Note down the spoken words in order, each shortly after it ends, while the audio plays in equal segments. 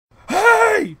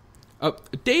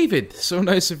David, so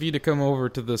nice of you to come over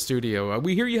to the studio.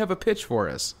 We hear you have a pitch for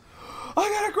us. I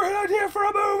got a great idea for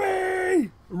a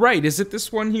movie! Right, is it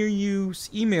this one here you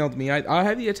emailed me? I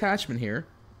have the attachment here.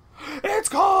 It's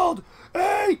called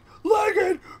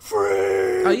Eight-Legged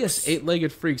Freaks! Yes,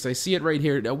 Eight-Legged Freaks. I see it right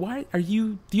here. Now, why are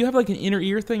you... Do you have like an inner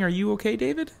ear thing? Are you okay,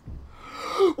 David?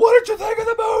 What did you think of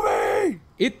the movie?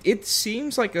 It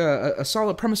seems like a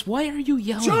solid premise. Why are you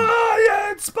yelling?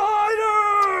 Giant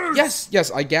spiders!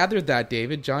 Yes, I gathered that,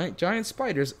 David. Giant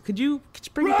spiders. Could you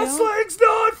bring it down? Wrestling's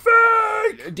not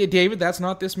fake! David, that's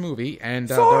not this movie, and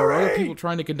there Sorry. are other people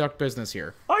trying to conduct business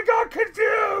here. I got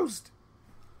confused!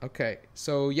 Okay,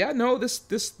 so yeah, no,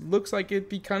 this looks like it'd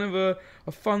be kind of a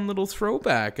fun little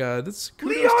throwback. This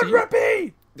Leon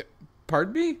Rippey!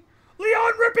 Pardon me?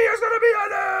 Leon Rippey is gonna be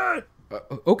in it!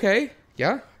 Okay,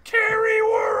 yeah. Carrie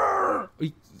Wurrer!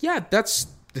 Yeah, that's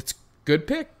good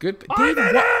pick. Good. I'm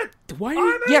David, in it! Why are I'm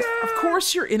you? in Yes, it! of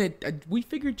course you're in it. We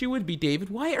figured you would be, David.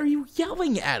 Why are you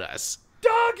yelling at us?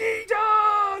 Doggy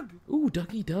Dog! Ooh,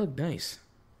 Dougie Doug, nice.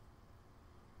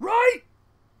 Right?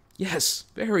 Yes,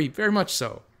 very, very much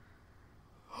so.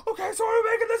 Okay, so are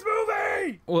we making this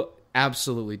movie? Well,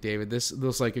 absolutely, David. This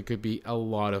looks like it could be a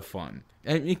lot of fun.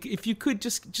 And if you could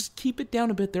just keep it down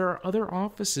a bit, there are other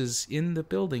offices in the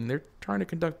building. They're trying to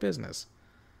conduct business.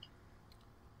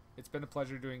 It's been a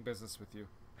pleasure doing business with you.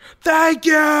 Thank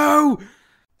you! You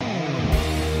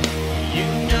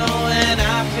know when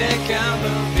I pick a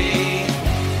movie,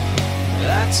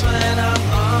 that's when I'm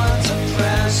under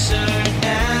pressure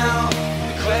now.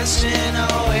 The question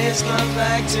always comes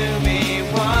back to me,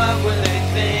 what were they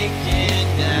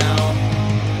thinking now?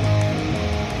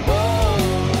 Whoa,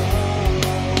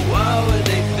 what were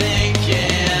they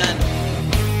thinking?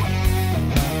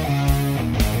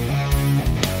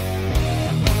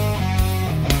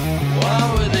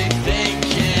 What were they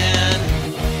thinking?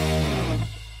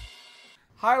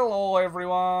 Hello,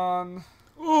 everyone.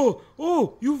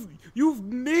 Oh, you've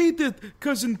made it,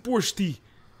 Cousin Borsty.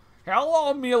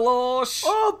 Hello, Milos.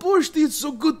 Oh, Borsty, it's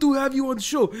so good to have you on the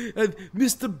show.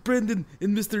 Mr. Brendan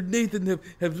and Mr. Nathan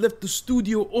have left the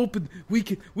studio open. We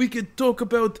can talk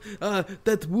about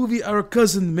that movie our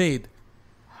cousin made.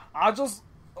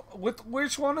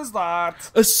 Which one is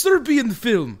that? A Serbian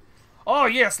film. Oh,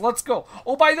 yes, let's go.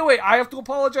 Oh, by the way, I have to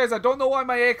apologize. I don't know why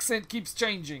my accent keeps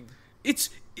changing. It's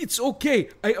okay.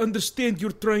 I understand you're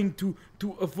trying to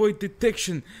avoid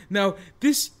detection. Now,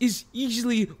 this is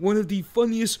easily one of the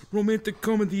funniest romantic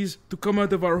comedies to come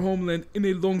out of our homeland in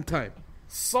a long time.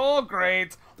 So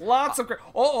great. Lots of great.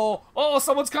 Uh-oh,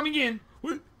 someone's coming in.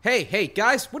 Hey,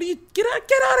 guys, what are you... Get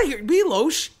out of here,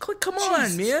 Milos. Come on,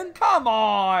 Jesus, man. Come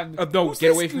on. No, Who's get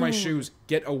this away from my dude? shoes.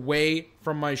 Get away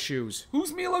from my shoes.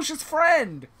 Who's Milos's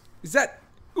friend? Is that...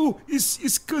 Oh,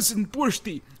 it's Cousin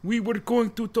Borsty. We were going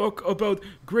to talk about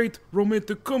great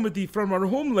romantic comedy from our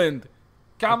homeland.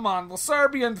 Come on, the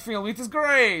Serbian film. It is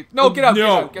great. No, get out.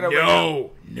 Get out.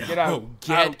 No. Get out.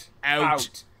 Get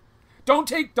out.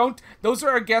 Don't. Those are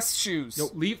our guest shoes. No,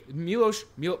 leave. Milos,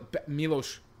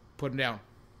 put him down.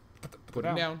 Put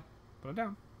him down. Put them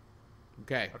down.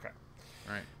 Okay. Okay.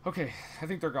 All right. Okay, I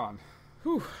think they're gone.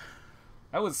 Whew.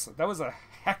 That was a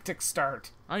hectic start.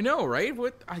 I know, right?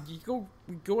 What?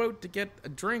 We go out to get a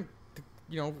drink,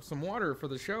 some water for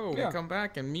the show. Yeah. We come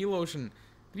back and Milos and...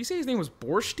 Did you say his name was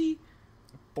Borsty?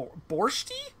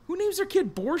 Borsty? Who names their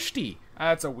kid Borsty?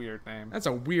 That's a weird name. That's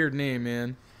a weird name,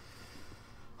 man.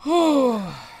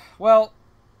 Well,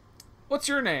 what's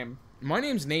your name? My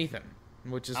name's Nathan,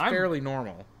 which is fairly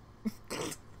normal.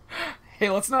 Hey,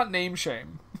 let's not name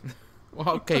shame. Well,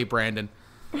 okay, Brandon.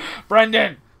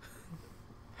 Brendan!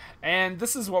 And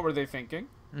this is What Were They Thinking?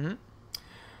 Mm-hmm.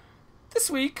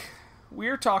 This week,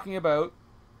 we're talking about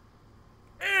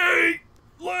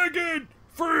Eight-Legged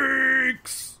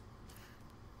Freaks!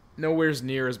 Nowhere's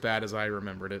near as bad as I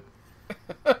remembered it.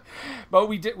 But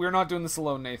we're not doing this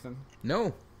alone, Nathan.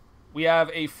 No. We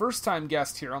have a first-time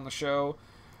guest here on the show,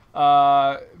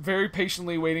 very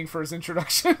patiently waiting for his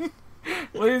introduction.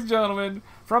 Ladies and gentlemen,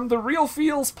 from the Real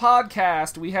Feels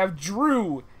podcast, we have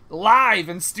Drew, live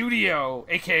in studio,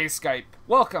 aka Skype.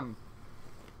 Welcome.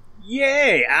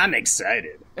 Yay, I'm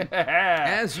excited.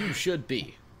 As you should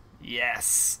be.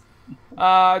 Yes.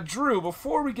 Drew,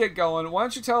 before we get going, why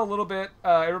don't you tell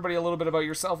everybody a little bit about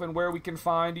yourself and where we can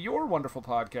find your wonderful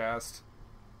podcast?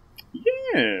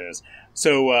 Yes.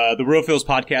 So, the Real Feels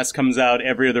podcast comes out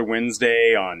every other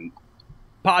Wednesday on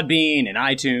Podbean and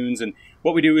iTunes, and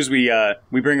what we do is we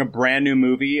bring a brand new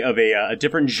movie of a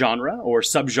different genre or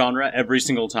subgenre every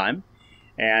single time,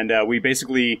 and we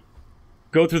basically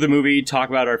go through the movie, talk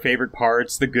about our favorite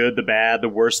parts, the good, the bad, the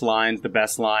worst lines, the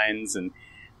best lines, and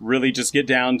really just get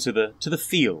down to the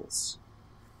feels.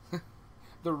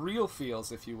 The real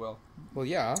feels, if you will. Well,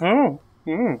 yeah. Oh,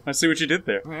 I see what you did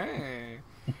there. Hey.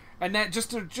 And that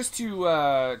just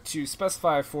to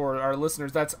specify for our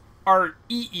listeners, that's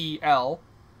REEL.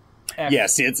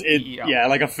 Yes, it's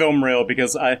like a film reel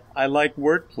because I like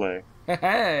wordplay.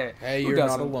 Hey, You're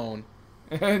not alone.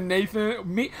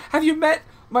 Nathan, me. Have you met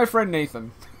my friend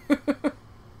Nathan?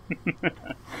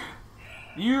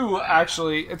 You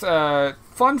actually, it's a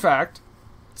fun fact,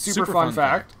 super fun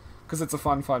fact, because it's a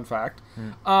fun fact.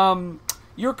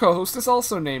 Your co-host is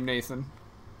also named Nathan.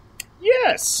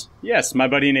 Yes, my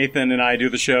buddy Nathan and I do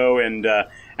the show, and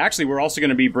actually we're also going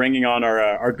to be bringing on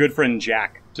our good friend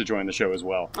Jack to join the show as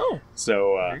well. Oh,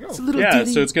 so there you go. It's a little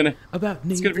ditty so it's gonna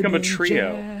Nathan become a and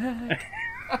trio. Jack.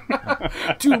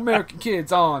 Two American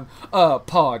kids on a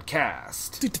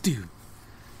podcast. Do-do-do.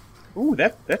 Ooh,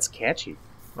 that's catchy.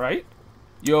 Right?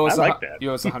 You owe us I like that.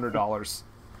 You owe us $100.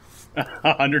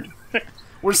 100.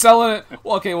 We're selling it.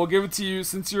 Well, okay, we'll give it to you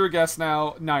since you're a guest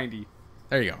now. 90.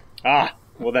 There you go.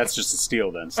 Well, that's just a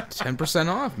steal then. 10%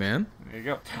 off, man. There you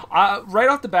go. Right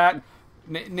off the bat,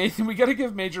 Nathan, we got to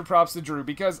give major props to Drew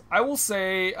because I will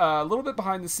say a little bit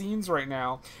behind the scenes right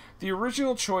now. The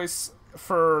original choice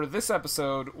for this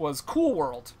episode was Cool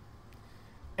World,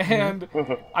 and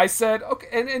I said okay,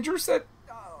 and Drew said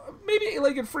maybe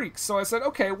Eight-Legged Freaks. So I said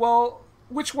okay, well,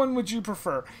 which one would you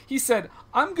prefer? He said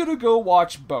I'm gonna go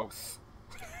watch both,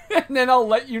 and then I'll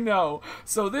let you know.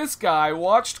 So this guy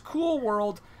watched Cool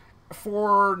World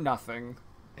for nothing.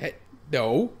 Hey,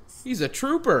 no, he's a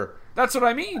trooper. That's what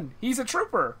I mean. He's a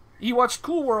trooper. He watched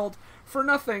Cool World for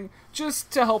nothing,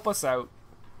 just to help us out.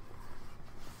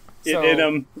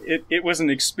 So, It was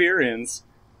an experience.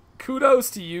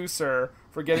 Kudos to you, sir,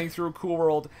 for getting through Cool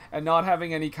World and not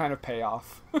having any kind of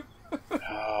payoff.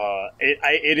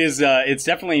 It's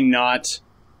definitely not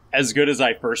as good as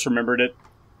I first remembered it.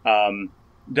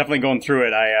 Definitely going through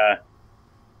it,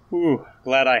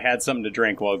 glad I had something to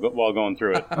drink while going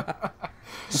through it.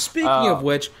 Speaking of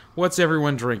which, what's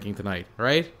everyone drinking tonight,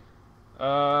 right?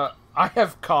 I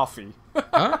have coffee.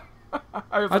 Huh?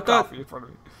 I have coffee in front of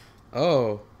me.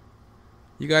 Oh.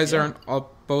 You guys aren't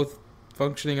all both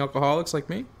functioning alcoholics like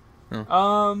me?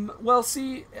 Oh. Well,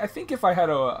 see, I think if I had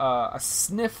a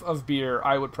sniff of beer,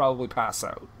 I would probably pass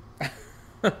out.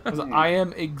 'Cause I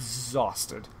am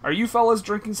exhausted. Are you fellas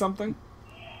drinking something?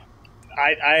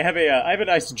 I have a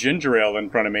nice ginger ale in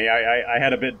front of me. I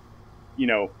had a bit,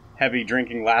 heavy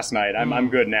drinking last night. I'm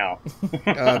good now.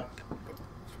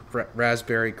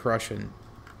 Raspberry Crush and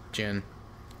gin.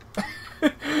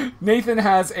 Nathan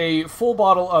has a full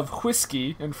bottle of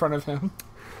whiskey in front of him.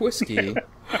 Whiskey?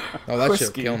 Oh, that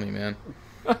should kill me, man.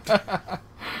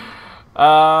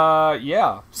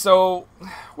 Yeah. So,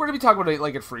 we're going to be talking about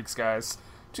Eight-Legged Freaks, guys.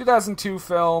 2002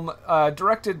 film,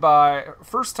 directed by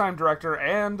first-time director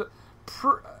and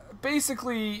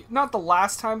basically not the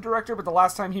last-time director, but the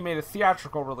last time he made a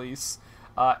theatrical release,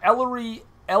 Ellery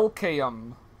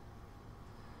Elkayam,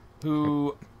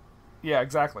 who... Yeah,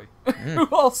 exactly. Who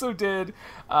also did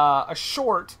a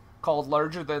short called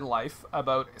Larger Than Life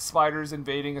about spiders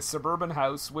invading a suburban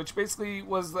house, which basically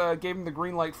was gave him the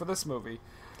green light for this movie.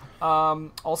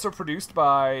 Also produced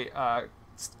by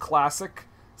classic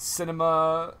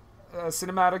cinematic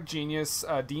genius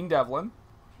Dean Devlin,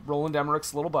 Roland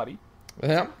Emmerich's little buddy.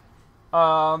 Yeah.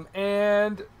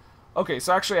 And okay,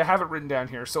 so actually I have it written down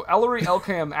here. So Ellery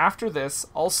Elkayam after this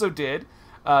also did.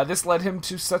 This led him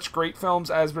to such great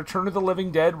films as Return of the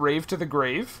Living Dead, Rave to the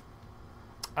Grave,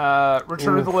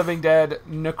 Return of the Living Dead,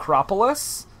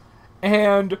 Necropolis,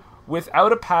 and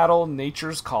Without a Paddle,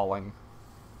 Nature's Calling.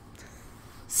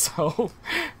 So,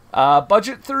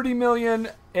 budget $30 million,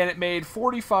 and it made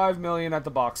 $45 million at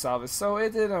the box office, so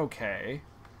it did okay.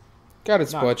 Got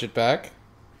its budget back.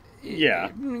 Yeah.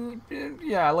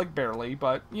 Yeah, like barely,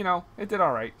 but, it did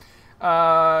alright.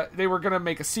 They were going to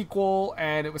make a sequel,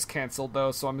 and it was canceled,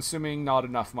 though, so I'm assuming not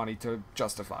enough money to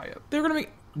justify it. They're going to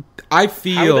make... I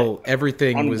feel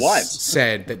everything on was what?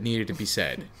 said that needed to be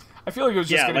said. I feel like it was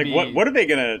just going to be... what are they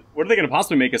gonna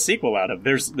possibly make a sequel out of?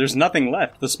 There's nothing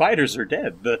left. The spiders are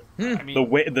dead.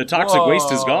 The toxic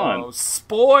waste is gone.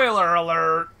 Spoiler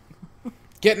alert!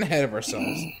 Getting ahead of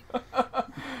ourselves.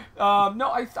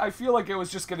 No, I feel like it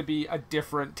was just going to be a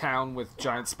different town with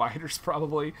giant spiders,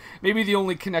 probably. Maybe the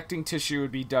only connecting tissue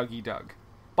would be Dougie Doug.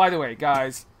 By the way,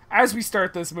 guys, as we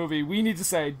start this movie, we need to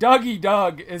say Dougie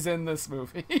Doug is in this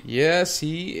movie. Yes,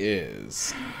 he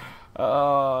is.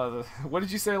 What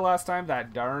did you say last time?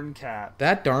 That darn cat.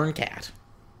 That darn cat.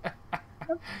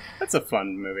 That's a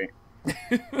fun movie.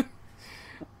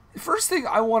 First thing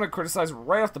I want to criticize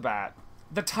right off the bat,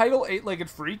 the title Eight-Legged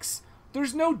Freaks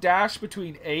there's no dash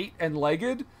between 8 and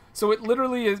legged, so it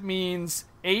literally means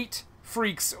 8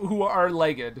 freaks who are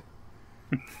legged.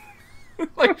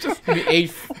 Like just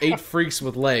eight freaks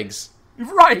with legs.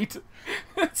 Right.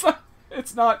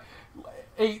 It's not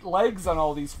 8 legs on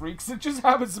all these freaks. It just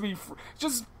happens to be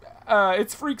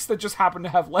it's freaks that just happen to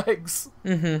have legs.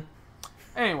 Mm-hmm.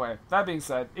 Anyway, that being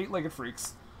said, 8-legged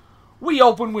freaks. We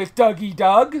open with Dougie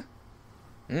Doug.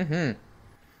 Mm-hmm.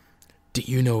 Do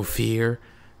you know fear?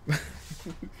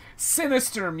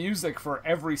 Sinister music for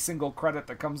every single credit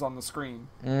that comes on the screen,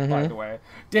 by the way.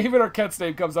 David Arquette's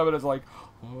name comes up and it's like,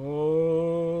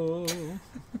 oh.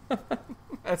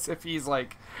 As if he's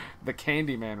like the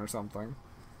Candyman or something.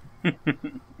 But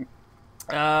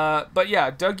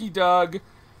yeah, Dougie Doug.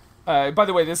 By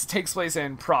the way, this takes place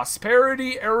in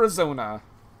Prosperity, Arizona.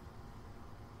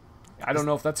 I don't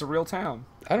know if that's a real town.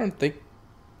 I don't think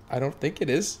it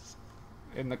is.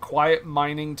 In the quiet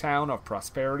mining town of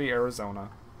Prosperity, Arizona.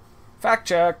 Fact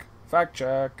check.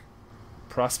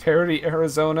 Prosperity,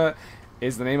 Arizona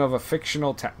is the name of a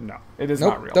fictional town. No, it is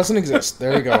not real. Doesn't exist.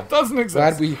 There you go. It doesn't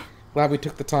exist. Glad we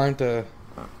took the time to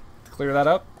clear that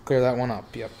up. Clear that one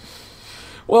up. Yep.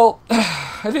 Well,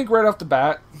 I think right off the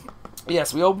bat,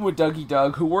 yes, we open with Dougie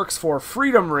Doug, who works for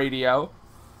Freedom Radio,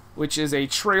 which is a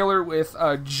trailer with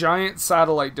a giant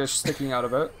satellite dish sticking out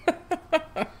of it.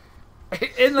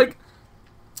 And like,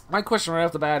 my question right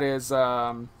off the bat is,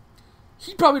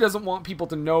 he probably doesn't want people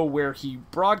to know where he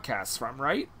broadcasts from,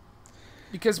 right?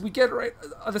 Because we get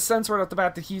the sense right off the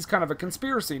bat that he's kind of a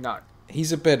conspiracy nut.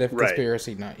 He's a bit of a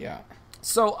conspiracy nut, yeah.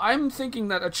 So I'm thinking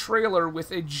that a trailer with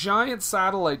a giant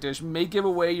satellite dish may give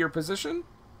away your position.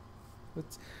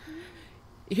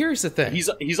 Here's the thing.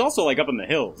 He's also like up in the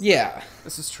hills. Yeah.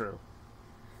 This is true.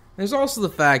 There's also the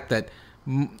fact that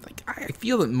I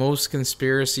feel that most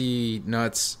conspiracy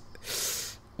nuts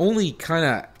only kind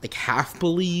of like half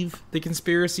believe the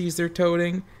conspiracies they're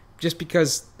toting, just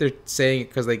because they're saying it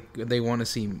because they want to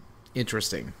seem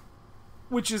interesting,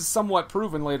 which is somewhat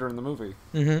proven later in the movie.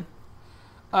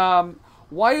 Mm-hmm.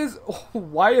 Why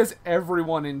is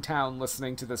everyone in town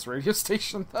listening to this radio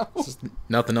station though?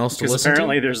 Nothing else to listen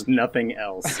apparently to. There's nothing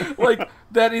else. Like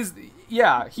that is,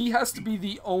 yeah. He has to be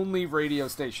the only radio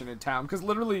station in town because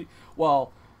literally,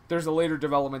 well, there's a later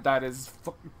development that is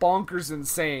bonkers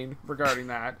insane regarding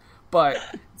that. But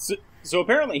so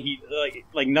apparently he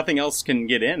like nothing else can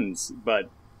get in, but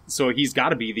so he's got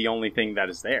to be the only thing that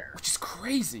is there, which is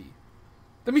crazy.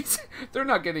 That means they're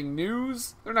not getting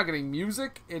news. They're not getting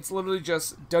music. It's literally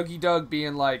just Dougie Doug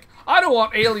being like, "I don't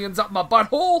want aliens up my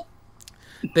butthole."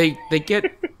 They get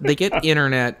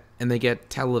internet and they get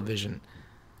television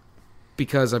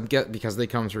because they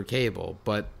come through cable,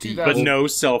 but no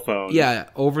cell phone. Yeah,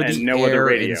 over the no air other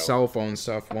radio. and cell phone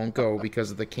stuff won't go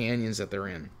because of the canyons that they're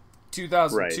in.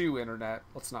 2002 internet.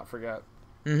 Let's not forget.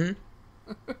 Mm-hmm.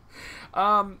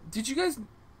 Did you guys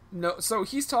know? So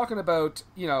he's talking about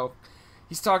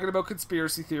He's talking about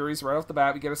conspiracy theories right off the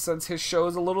bat. We get a sense his show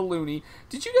is a little loony.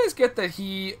 Did you guys get that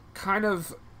he kind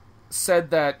of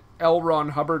said that L. Ron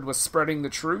Hubbard was spreading the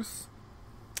truth?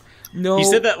 No. He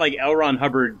said that like L. Ron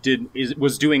Hubbard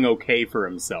was doing okay for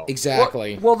himself.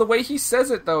 Exactly. Well, the way he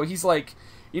says it, though, he's like,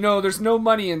 there's no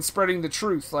money in spreading the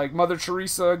truth. Like Mother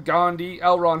Teresa, Gandhi,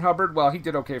 L. Ron Hubbard, well, he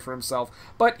did okay for himself.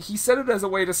 But he said it as a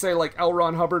way to say, like, L.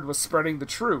 Ron Hubbard was spreading the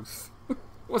truth.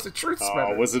 Was it truth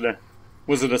spreader?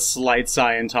 Was it a slight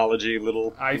Scientology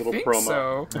little I think promo?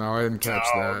 So. No, I didn't catch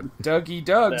that. Dougie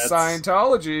Doug,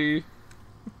 Scientology.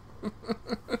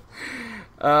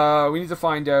 We need to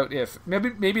find out if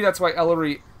maybe that's why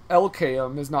Ellery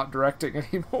Elkayam is not directing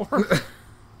anymore.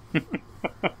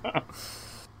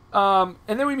 And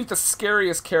then we meet the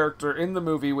scariest character in the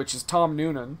movie, which is Tom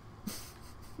Noonan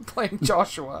playing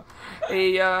Joshua,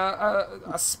 a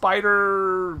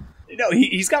spider. No,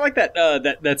 he's got like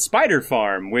that spider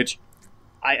farm, which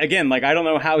I don't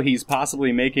know how he's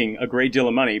possibly making a great deal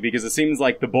of money because it seems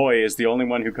like the boy is the only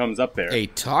one who comes up there. A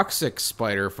toxic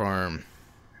spider farm.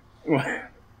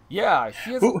 Yeah,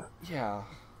 yeah.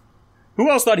 Who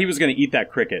else thought he was going to eat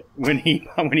that cricket when he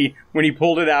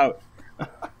pulled it out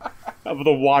of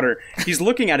the water? He's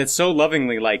looking at it so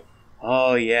lovingly, like,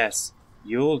 "Oh yes,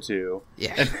 you'll do."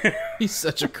 Yeah, he's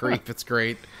such a creep. It's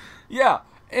great. Yeah,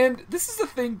 and this is the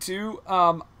thing too,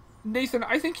 Nathan.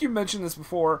 I think you mentioned this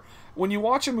before. When you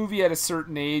watch a movie at a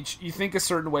certain age, you think a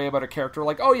certain way about a character.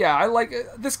 Like, oh yeah, I like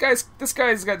this guy's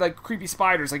got like creepy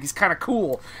spiders. Like he's kind of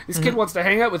cool. This kid wants to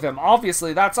hang out with him.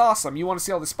 Obviously, that's awesome. You want to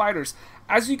see all the spiders.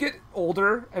 As you get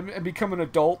older and become an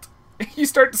adult, you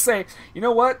start to say, you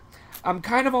know what? I'm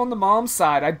kind of on the mom's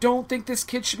side. I don't think this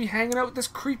kid should be hanging out with this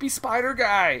creepy spider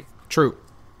guy. True.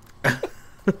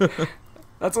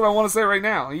 That's what I want to say right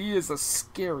now. He is a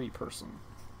scary person.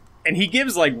 And he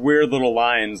gives, like, weird little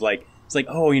lines, like, it's like,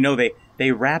 oh, you know,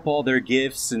 they wrap all their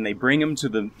gifts and they bring them to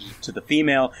the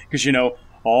female, because, you know,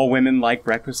 all women like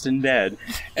breakfast in bed.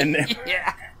 And then,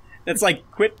 Yeah. it's like,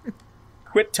 quit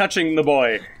touching the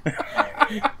boy.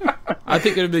 I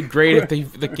think it would be great if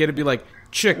the kid would be like,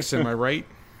 chicks, am I right?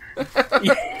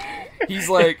 He's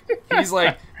like,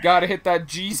 gotta hit that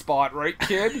G spot, right,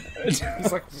 kid? He's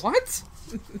like, what?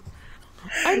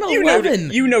 I'm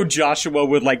 11. You know Joshua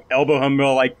would, like, elbow him,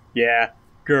 go like, yeah,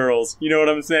 girls. You know what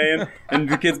I'm saying? And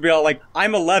the kids be all like,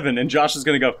 I'm 11. And Josh is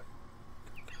going to go,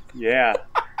 yeah.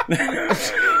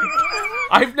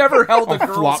 I've never held a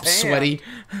girl's flop hand. sweaty.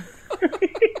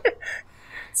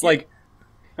 It's like,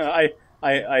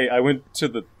 I went to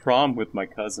the prom with my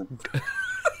cousin.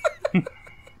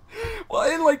 Well,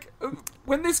 and like,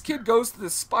 when this kid goes to the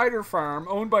spider farm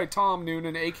owned by Tom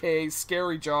Noonan, a.k.a.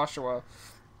 Scary Joshua,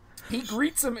 he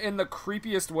greets him in the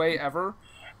creepiest way ever.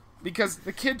 Because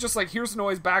the kid just, like, hears the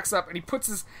noise, backs up, and he puts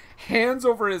his hands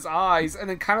over his eyes, and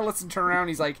then kind of lets him turn around, and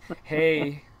he's like,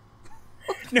 hey.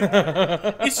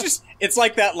 It's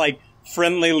like that, like,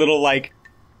 friendly little, like,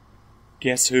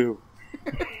 guess who?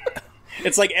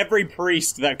 It's like every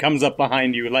priest that comes up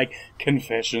behind you, like,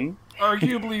 confession.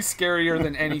 Arguably scarier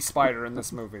than any spider in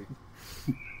this movie.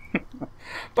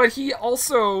 But he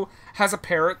also has a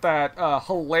parrot that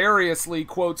hilariously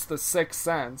quotes The Sixth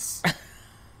Sense.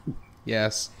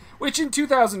 Yes. Which in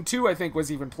 2002, I think,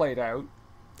 was even played out.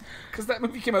 Because that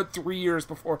movie came out 3 years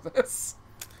before this.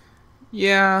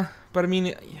 Yeah, but I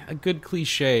mean, a good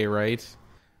cliche, right?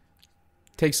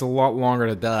 Takes a lot longer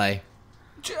to die.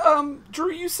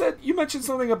 Drew, you mentioned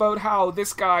something about how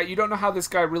this guy, you don't know how this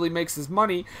guy really makes his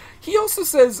money. He also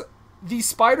says the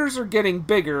spiders are getting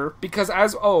bigger because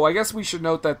I guess we should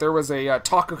note that there was a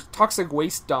toxic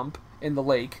waste dump in the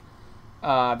lake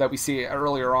that we see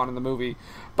earlier on in the movie.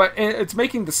 But it's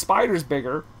making the spiders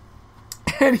bigger.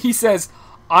 And he says,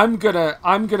 I'm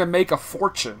gonna make a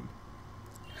fortune.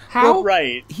 How? Well,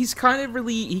 right. He kind of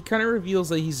reveals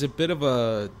that he's a bit of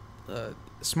a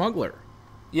smuggler.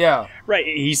 Yeah. Right.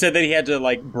 He said that he had to,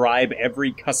 like, bribe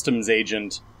every customs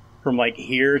agent from, like,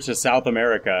 here to South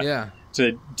America. Yeah.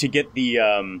 To get the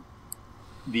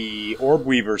orb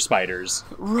weaver spiders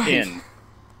in.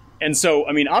 And so,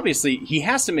 I mean, obviously, he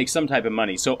has to make some type of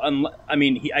money. So,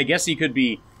 I guess he could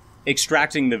be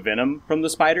extracting the venom from the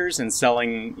spiders and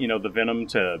selling, you know, the venom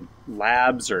to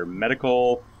labs or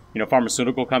medical, you know,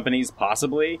 pharmaceutical companies,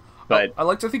 possibly. But I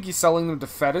like to think he's selling them to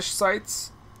fetish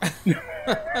sites.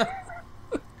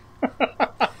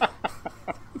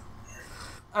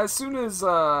 As soon as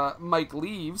Mike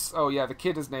leaves, oh yeah, the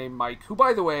kid is named Mike, who,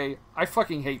 by the way, I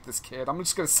fucking hate this kid. I'm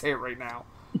just gonna say it right now.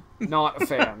 Not a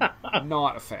fan.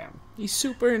 Not a fan. He's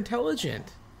super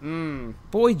intelligent.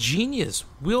 Boy genius.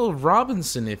 Will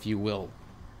Robinson, if you will.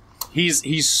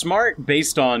 he's smart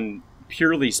based on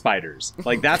purely spiders.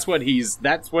 Like, that's what he's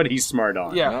smart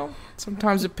on. Yeah. Well,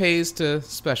 sometimes it pays to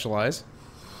specialize.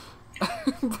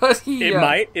 But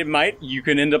It might. You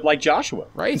can end up like Joshua.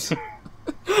 Right. Is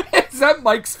that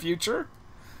Mike's future?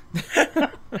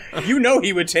 You know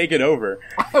he would take it over.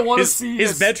 I want to see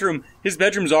his bedroom. His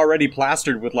bedroom's already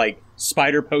plastered with, like,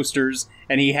 spider posters,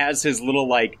 and he has his little,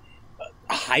 like,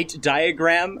 height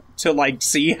diagram to, like,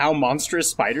 see how monstrous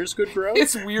spiders could grow.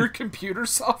 It's weird computer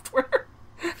software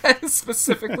that is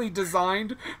specifically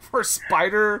designed for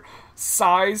spider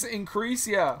size increase.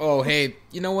 Yeah. Oh, hey,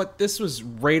 you know what? This was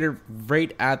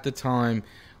right at the time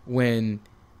when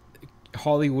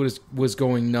Hollywood was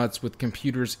going nuts with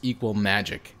computers equal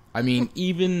magic. I mean,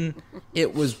 even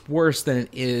it was worse than it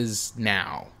is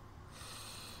now.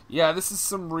 Yeah, this is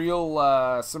some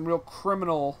real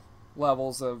criminal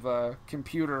levels of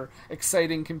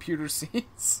exciting computer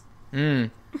scenes.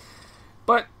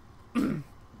 But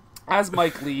as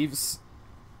Mike leaves,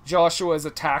 Joshua is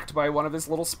attacked by one of his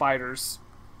little spiders.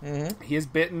 Mm-hmm. He is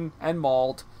bitten and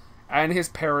mauled, and his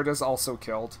parrot is also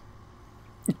killed.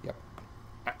 Yep.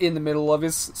 In the middle of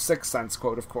his Sixth Sense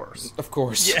quote, of course. Of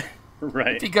course. Yeah,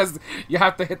 right. Because you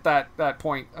have to hit that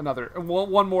point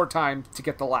one more time to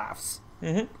get the laughs.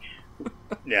 Mm-hmm.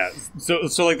 Yeah.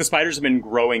 So like, the spiders have been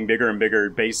growing bigger and bigger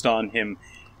based on him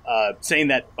saying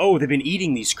that, oh, they've been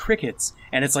eating these crickets,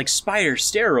 and it's like spider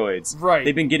steroids. Right.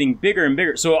 They've been getting bigger and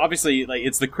bigger. So obviously, like,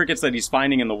 it's the crickets that he's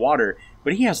finding in the water,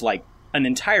 but he has, like, an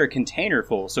entire container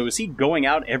full. So is he going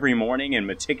out every morning and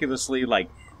meticulously,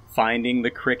 like, finding the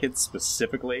crickets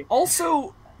specifically?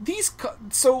 Also, these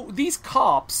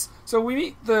cops. So we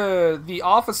meet the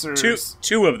officers.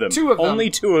 Two of them. Only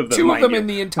two of them. Two of them in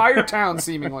the entire town,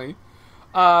 seemingly.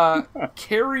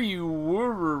 Carrie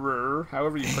Wurer,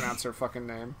 however you pronounce her fucking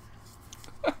name.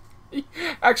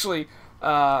 Actually,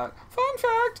 fun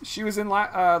fact, she was in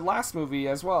last movie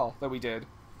as well that we did.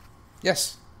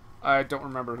 Yes. I don't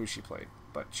remember who she played,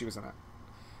 but she was in it.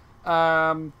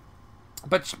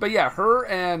 But yeah, her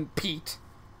and Pete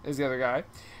is the other guy.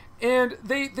 And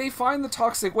they find the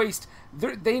toxic waste.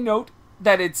 They note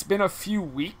that it's been a few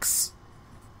weeks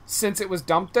since it was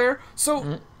dumped there.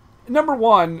 So, number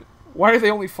one, why are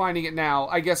they only finding it now?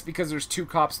 I guess because there's 2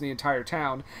 cops in the entire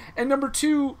town. And number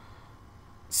 2,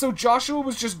 so Joshua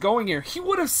was just going here. He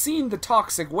would have seen the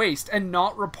toxic waste and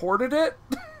not reported it.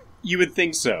 You would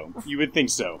think so. You would think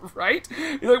so. Right?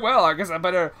 You're like, well, I guess I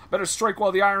better strike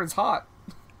while the iron's hot.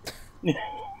 Do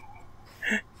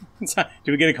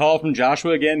we get a call from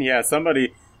Joshua again? Yeah,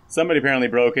 somebody apparently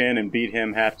broke in and beat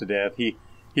him half to death. He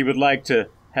would like to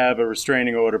have a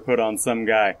restraining order put on some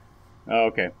guy. Oh,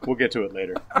 okay, we'll get to it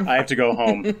later. I have to go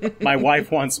home. My wife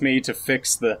wants me to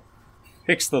fix the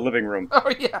living room.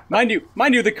 Oh yeah. Mind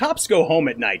you, the cops go home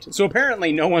at night, so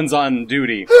apparently no one's on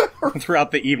duty throughout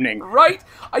the evening. Right?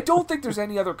 I don't think there's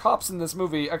any other cops in this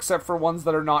movie except for ones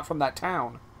that are not from that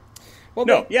town. Well,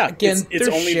 no, yeah, again, it's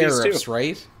they're only sheriffs, these 2.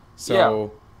 right?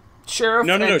 So Sheriff.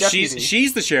 No. And deputy.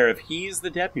 She's the sheriff. He's the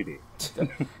deputy.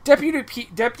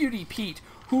 Deputy Pete,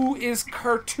 who is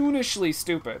cartoonishly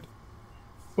stupid.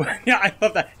 Yeah, I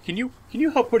love that. Can you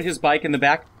help put his bike in the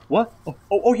back? What?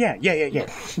 Oh yeah.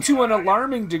 To an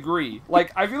alarming degree.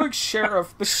 Like, I feel like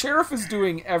the sheriff is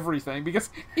doing everything because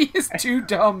he is too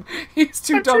dumb. He's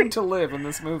too dumb to live in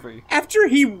this movie. After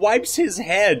he wipes his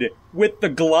head with the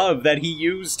glove that he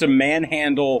used to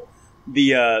manhandle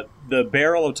the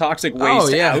barrel of toxic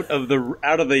waste out of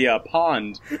the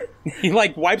pond, he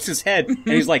like wipes his head and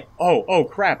he's like, oh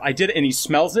crap, I did it, and he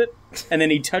smells it, and then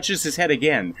he touches his head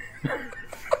again.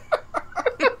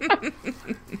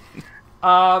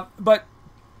 But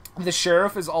the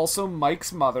sheriff is also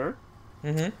Mike's mother.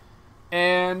 Mm-hmm.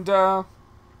 And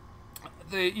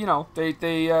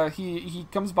he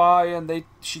comes by and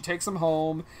she takes him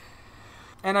home.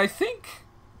 And I think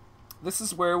this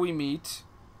is where we meet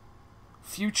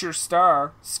future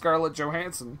star Scarlett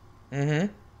Johansson.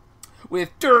 Mm-hmm. With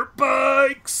dirt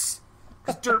bikes.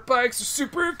 'Cause dirt bikes are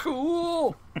super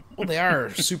cool. Well, they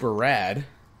are super rad.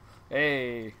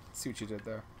 Hey, see what you did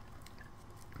there.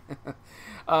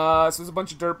 So there's a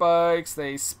bunch of dirt bikes.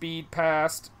 They speed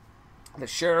past the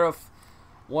sheriff.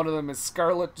 One of them is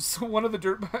Scarlett. One of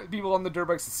the people on the dirt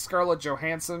bikes is Scarlett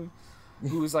Johansson,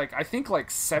 who's I think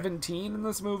 17 in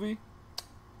this movie.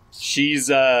 She's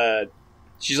like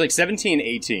 17,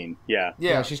 18. Yeah.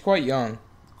 Yeah, she's quite young.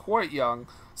 Quite young.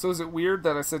 So is it weird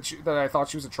that I said that I thought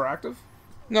she was attractive?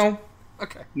 No.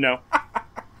 Okay. No.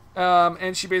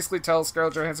 And she basically tells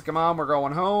Scarlett Johansson, "Come on, we're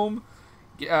going home."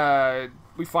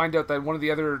 We find out that one of the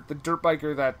dirt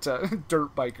biker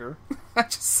dirt biker.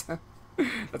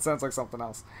 That sounds like something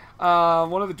else.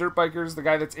 One of the dirt bikers, the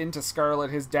guy that's into Scarlett,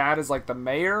 his dad is like the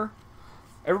mayor.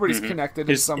 Everybody's connected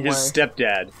in some way. His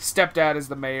stepdad. Stepdad is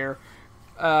the mayor.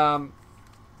 And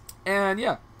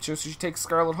yeah, so she takes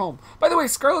Scarlett home. By the way,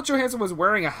 Scarlett Johansson was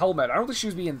wearing a helmet. I don't think she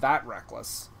was being that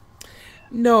reckless.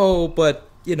 No, but,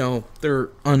 they're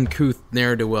uncouth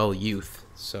ne'er-do-well youth,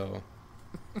 so...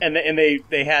 And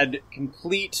they had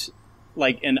complete,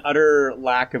 an utter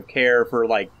lack of care for,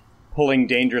 pulling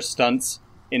dangerous stunts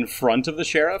in front of the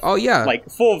sheriff. Oh, yeah.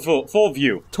 Full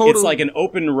view. Totally. It's like an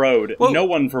open road. Well, no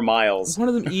one for miles. One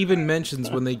of them even mentions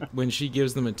when she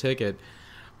gives them a ticket,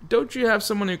 don't you have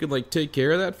someone who could, take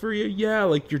care of that for you?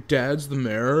 Yeah, your dad's the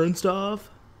mayor and stuff.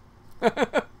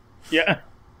 Yeah.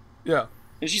 Yeah.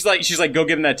 And she's like, go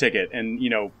give him that ticket, and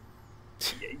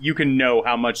you can know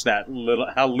how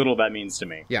little that means to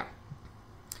me. Yeah.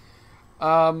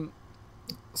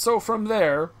 So from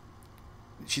there,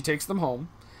 she takes them home.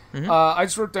 Mm-hmm. I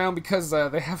just wrote down because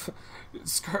they have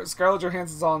Scarlett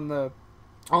Johansson's on the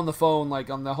phone,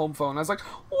 on the home phone. I was like,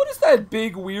 what is that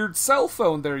big weird cell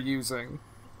phone they're using?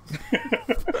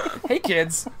 Hey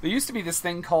kids, there used to be this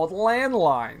thing called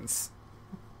landlines.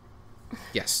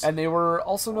 Yes. And they were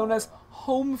also known as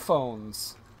home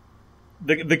phones.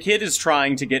 The kid is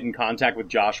trying to get in contact with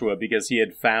Joshua because he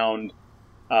had found,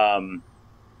 he found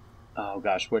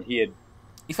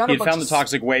the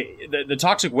toxic waste, the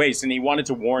toxic waste, and he wanted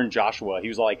to warn Joshua. He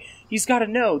was like, he's got to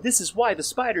know this is why the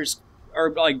spiders are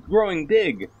growing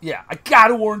big. Yeah, I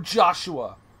gotta warn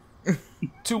Joshua.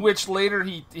 To which later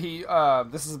he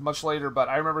this is much later, but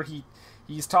I remember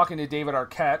he's talking to David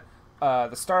Arquette,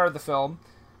 the star of the film,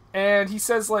 and he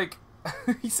says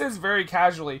he says very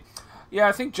casually, "Yeah,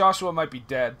 I think Joshua might be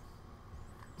dead."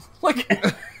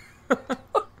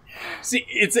 See,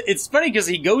 it's funny because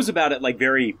he goes about it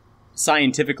very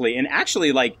scientifically, and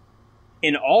actually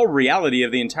in all reality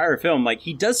of the entire film, like,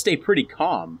 he does stay pretty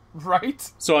calm.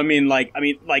 Right? So, I mean,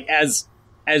 as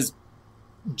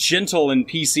gentle and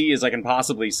PC as I can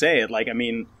possibly say it, like, I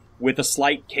mean, with a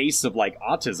slight case of, like,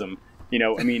 autism, you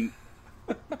know, I mean,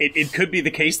 it could be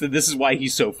the case that this is why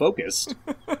he's so focused.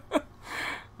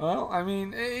 Well, I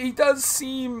mean, he does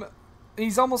seem...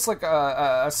 He's almost like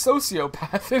a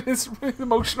sociopath in his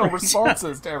emotional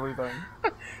responses to everything.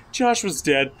 Josh was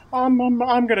dead. I'm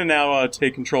gonna now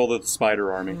take control of the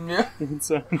spider army. Yeah.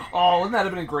 Oh, wouldn't that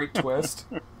have been a great twist?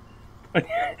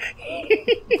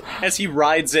 As he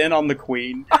rides in on the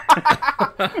queen.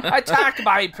 Attack,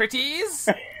 my pretties!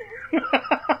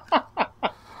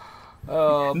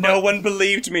 No one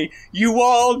believed me. You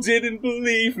all didn't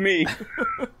believe me.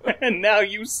 And now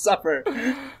you suffer.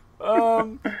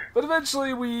 But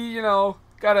eventually we, you know,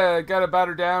 gotta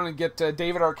batter down and get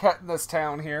David Arquette in this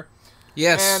town here.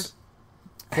 Yes.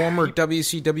 And former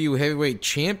WCW heavyweight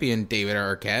champion David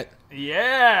Arquette.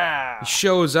 Yeah. He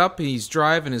shows up, and he's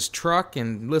driving his truck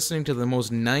and listening to the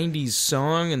most 90s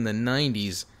song in the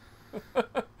 90s.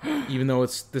 Even though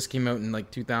this came out in like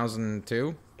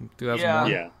 2002, 2001.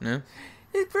 Yeah.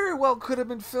 It very well could have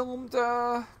been filmed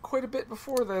quite a bit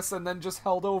before this and then just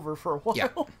held over for a while. Yeah.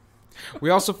 We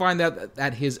also find out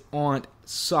that his aunt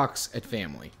sucks at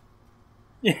family.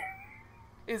 Yeah.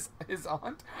 His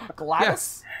aunt?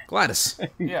 Gladys? Yeah. Gladys.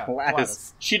 Yeah,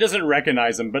 Gladys. She doesn't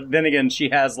recognize him, but then again, she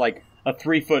has like a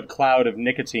 3-foot cloud of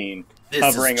nicotine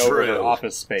hovering over her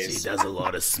office space. She does a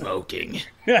lot of smoking.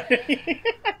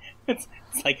 It's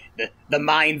like, the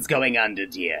mine's going under,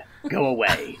 dear. Go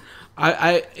away.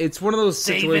 It's one of those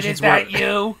situations David, is that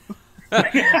you?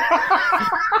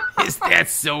 Is that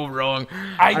so wrong?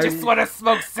 I just want to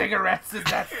smoke cigarettes. Is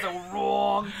that so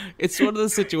wrong? It's one of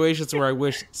those situations where I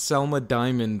wish Selma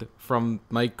Diamond from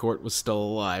Night Court was still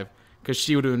alive, because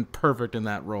she would have been perfect in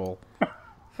that role.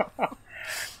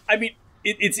 I mean,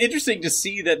 it's interesting to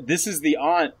see that this is the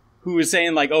aunt who is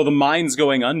saying, like, oh, the mine's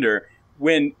going under,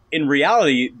 when in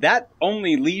reality, that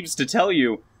only leaves to tell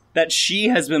you that she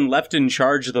has been left in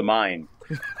charge of the mine.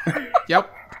 Yep.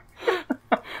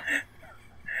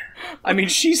 I mean,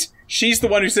 she's the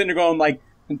one who's sitting there going, like,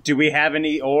 do we have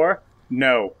any ore?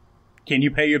 No. Can you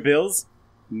pay your bills?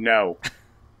 No.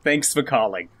 Thanks for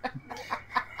calling.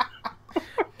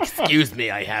 Excuse me,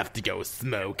 I have to go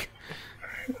smoke.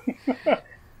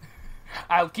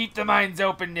 I'll keep the mines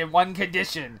open in one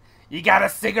condition. You got a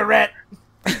cigarette?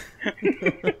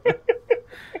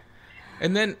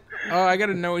 And then, I got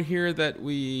a note here that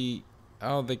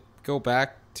they go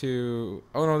back to...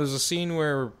 Oh, no, there's a scene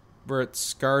where we're at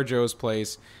ScarJo's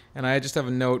place, and I just have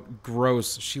a note,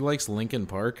 gross. She likes Linkin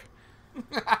Park.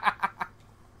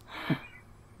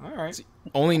 All right. It's the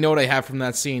only note I have from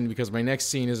that scene, because my next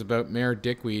scene is about Mayor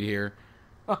Dickweed here.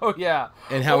 Oh, yeah.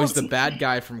 And how he's the bad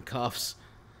guy from Cuffs.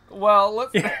 Well,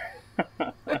 let's...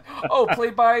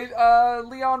 played by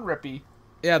Leon Rippey.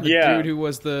 Yeah, the dude who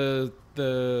was the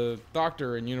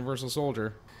doctor in Universal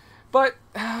Soldier. But,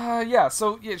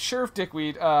 Sheriff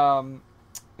Dickweed,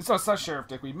 it's not Sheriff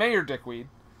Dickweed, Mayor Dickweed.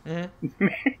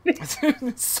 Mm-hmm.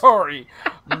 Sorry,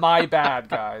 my bad,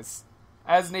 guys.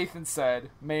 As Nathan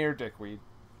said, Mayor Dickweed.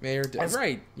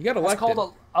 Right, you got elected. It's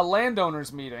called a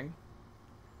landowners meeting.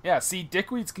 Yeah, see,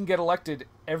 Dickweeds can get elected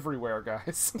everywhere,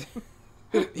 guys.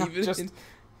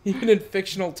 Even in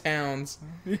fictional towns.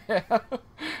 Yeah.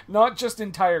 Not just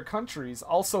entire countries,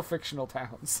 also fictional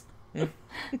towns.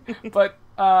 But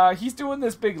he's doing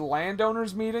this big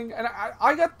landowners meeting, and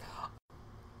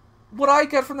what I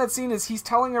get from that scene is he's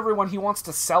telling everyone he wants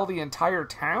to sell the entire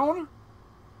town?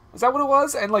 Is that what it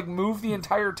was? And, like, move the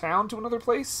entire town to another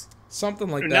place? Something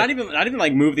like that. Not even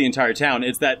like move the entire town.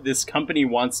 It's that this company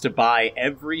wants to buy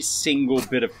every single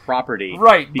bit of property.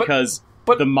 Right. Because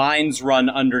the mines run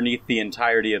underneath the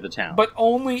entirety of the town. But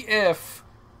only if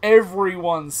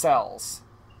everyone sells.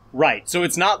 Right. So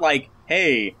it's not like,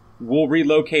 hey, we'll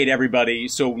relocate everybody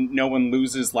so no one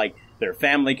loses, like, their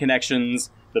family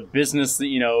connections, the business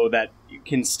that, that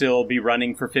can still be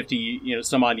running for 50,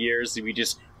 some odd years. We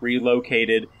just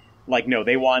relocated. Like, no,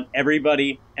 they want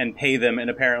everybody and pay them, and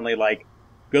apparently, like,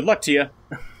 good luck to you.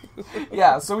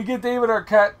 Yeah, so we get David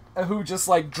Arquette, who just,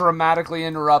 like, dramatically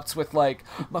interrupts with, like,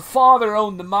 my father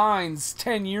owned the mines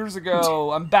 10 years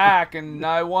ago, I'm back, and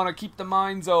I want to keep the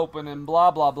mines open, and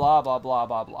blah, blah, blah, blah, blah,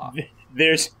 blah, blah.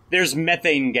 There's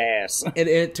methane gas. And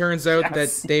it turns out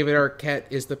that David Arquette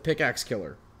is the pickaxe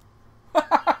killer.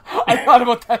 I thought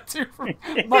about that, too, from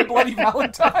My Bloody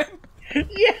Valentine.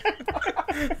 Yeah.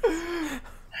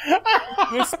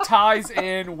 This ties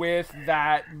in with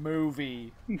that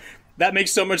movie. That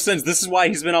makes so much sense. This is why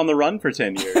he's been on the run for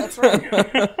 10 years. That's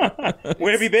right.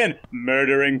 Where have you been?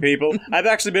 Murdering people. I've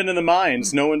actually been in the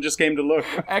mines. No one just came to look.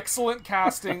 Excellent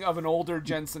casting of an older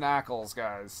Jensen Ackles,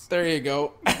 guys. There you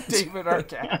go. David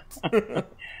Arquette.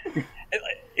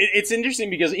 It's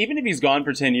interesting because even if he's gone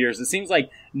for 10 years, it seems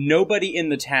like nobody in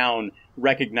the town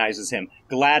recognizes him.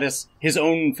 Gladys, his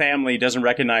own family, doesn't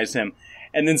recognize him.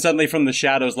 And then suddenly from the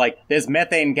shadows, like, there's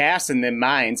methane gas in them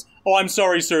mines. Oh, I'm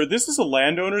sorry, sir. This is a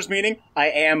landowner's meeting? I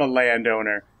am a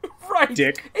landowner. Right.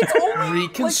 Dick. It's only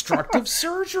Reconstructive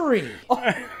surgery.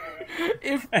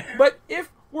 if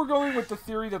we're going with the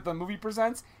theory that the movie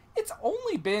presents, it's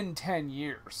only been 10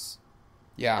 years.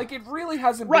 Yeah. Like, it really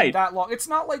hasn't been that long. It's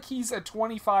not like he's a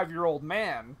 25-year-old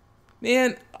man.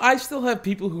 Man, I still have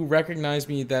people who recognize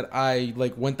me that I,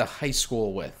 like, went to high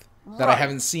school with. That I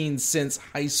haven't seen since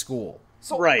high school.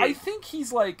 So I think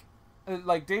he's like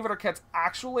David Arquette's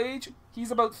actual age. He's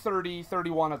about 30,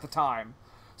 31 at the time.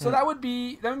 So that would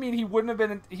mean he would have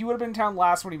been in town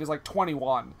last when he was like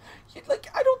 21. Like,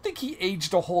 I don't think he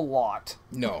aged a whole lot.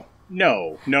 No.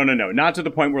 Not to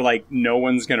the point where, like, no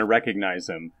one's going to recognize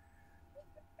him.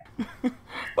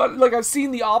 But, like, I've seen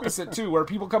the opposite, too, where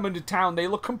people come into town, they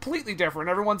look completely different.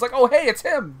 Everyone's like, oh, hey, it's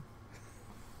him.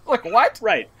 Like, what?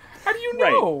 Right. How do you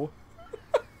know?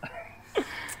 Right.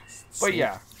 But,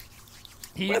 yeah.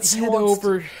 Let's head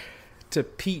over to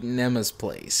Pete and Emma's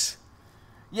place.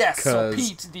 Yes, so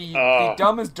Pete, the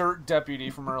dumb as dirt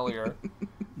deputy from earlier.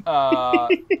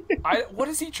 What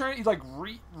is he trying to,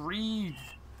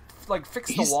 like, fix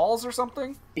the walls or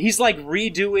something? He's like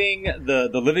redoing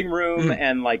the living room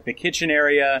and like the kitchen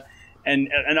area,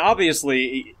 and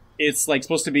obviously it's like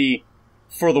supposed to be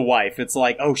for the wife. It's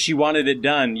like, oh, she wanted it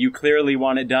done. You clearly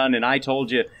want it done, and I told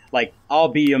you, like, I'll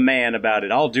be a man about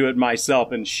it. I'll do it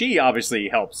myself, and she obviously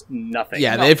helps nothing.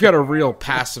 Yeah, they've got a real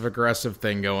passive aggressive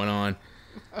thing going on.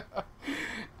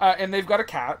 And they've got a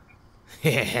cat.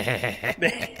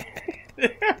 The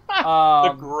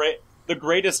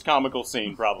greatest comical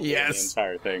scene, probably, in the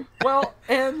entire thing. Well,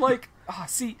 and, like,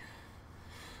 see,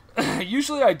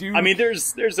 usually I do... I mean,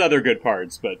 there's other good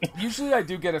parts, but... Usually I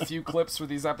do get a few clips for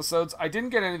these episodes. I didn't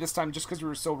get any this time just because we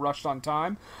were so rushed on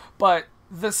time, but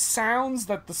the sounds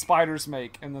that the spiders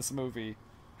make in this movie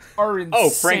are insane. Oh,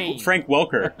 Frank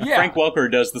Welker. Yeah. Frank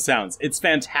Welker does the sounds. It's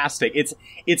fantastic.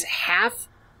 It's half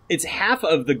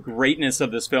of the greatness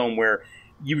of this film where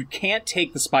you can't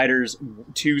take the spiders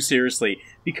too seriously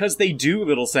because they do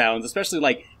little sounds, especially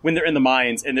like when they're in the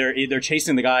mines and they're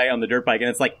chasing the guy on the dirt bike and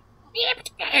it's like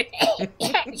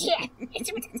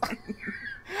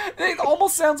it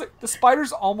almost sounds like the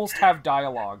spiders almost have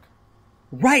dialogue.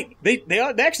 Right. They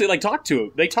actually like talk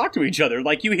to each other.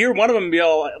 Like you hear one of them be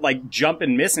all like jump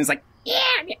and miss and it's like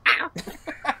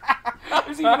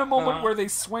There's even a moment where they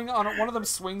swing on one of them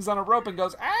swings on a rope and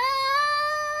goes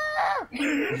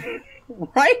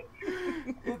Right?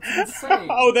 It's insane.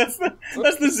 Oh, that's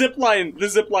the zip line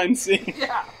scene.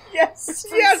 Yeah. Yes. It's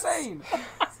yes. insane.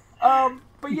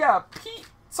 But yeah, Pete.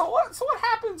 So what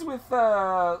happens with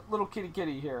little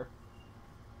kitty here?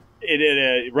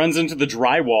 It runs into the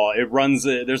drywall. It runs.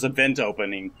 There's a vent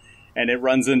opening, and it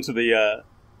runs into the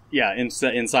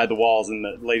inside the walls. And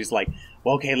the lady's like,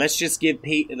 "Well, okay, let's give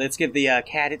the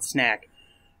cat its snack."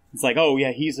 It's like, "Oh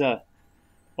yeah, he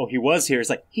was here." It's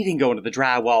like, he didn't go into the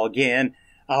drywall again.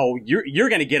 Oh, you're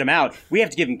gonna get him out. We have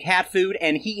to give him cat food,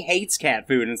 and he hates cat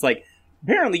food. And it's like,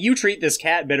 apparently you treat this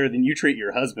cat better than you treat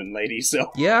your husband, lady.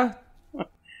 So yeah.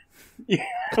 Yeah,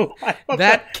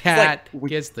 that cat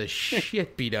gets the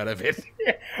shit beat out of it.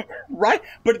 Yeah, right?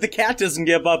 But the cat doesn't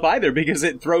give up either because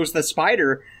it throws the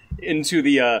spider into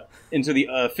the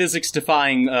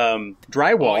physics-defying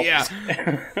drywall. Oh, yeah.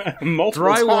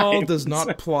 Drywall times. Does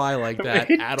not ply like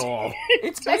that at all.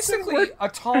 It's basically a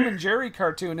Tom and Jerry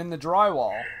cartoon in the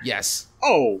drywall. Yes.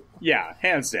 Oh, yeah,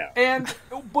 hands down. And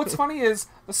what's funny is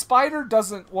the spider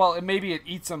doesn't, well, maybe it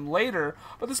eats him later,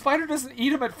 but the spider doesn't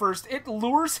eat him at first. It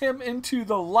lures him into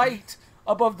the light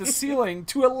above the ceiling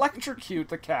to electrocute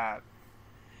the cat.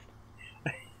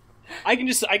 I can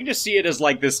just see it as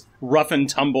like this rough and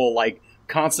tumble, like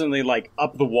constantly like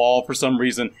up the wall for some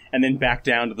reason, and then back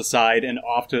down to the side and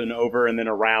off to and over and then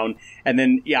around, and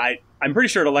then I'm pretty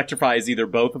sure it electrifies either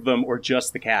both of them or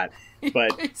just the cat.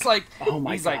 But it's like, oh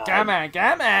my God. Like, gamma,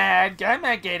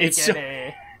 get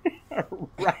it.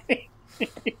 Right.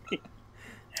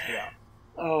 Yeah.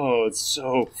 Oh, it's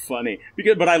so funny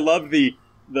but I love the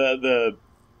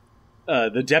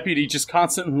deputy just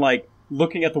constantly like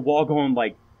looking at the wall, going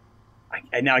like,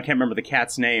 now I can't remember the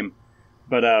cat's name,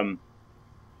 but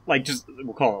like just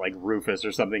we'll call it like Rufus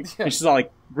or something. Yeah. And she's all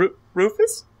like,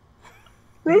 Rufus?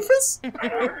 Rufus?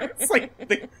 It's like,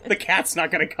 the cat's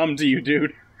not gonna come to you,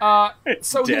 dude.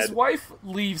 So dead. his wife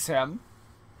leaves him.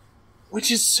 Which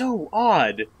is so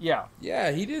odd. Yeah.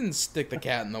 Yeah, he didn't stick the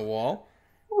cat in the wall.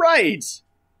 Right.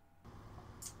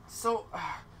 So,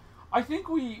 I think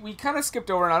we kind of skipped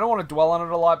over, and I don't want to dwell on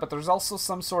it a lot, but there's also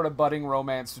some sort of budding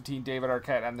romance between David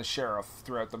Arquette and the sheriff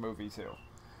throughout the movie, too.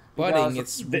 Budding,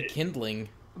 it's rekindling.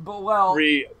 But, well...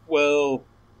 Well...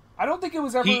 I don't think it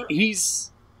was ever...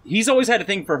 He's always had a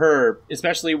thing for her,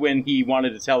 especially when he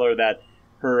wanted to tell her that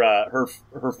her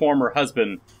former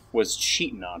husband was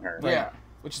cheating on her. Yeah,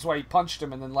 which is why he punched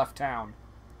him and then left town.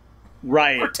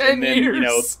 Right. For 10 years! You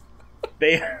know,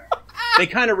 they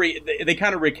kind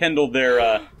of rekindled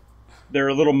their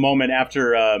little moment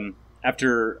after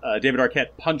David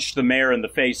Arquette punched the mayor in the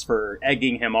face for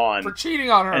egging him on for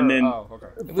cheating on her. And then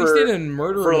At least they didn't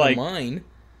murder him in the mine.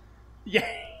 Yeah.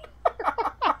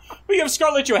 We have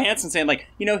Scarlett Johansson saying, like,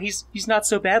 you know, he's not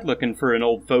so bad looking for an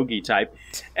old fogey type,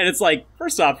 and it's like,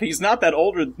 first off, he's not that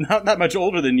much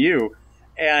older than you,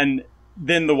 and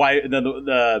then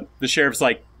the sheriff's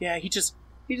like, yeah, he just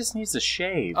needs a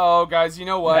shave. Oh, guys, you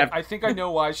know what? I think I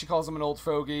know why she calls him an old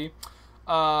fogey.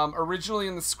 Originally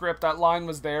in the script, that line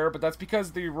was there, but that's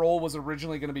because the role was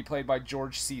originally going to be played by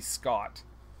George C. Scott.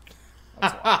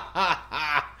 That's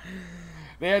why.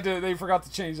 They forgot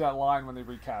to change that line when they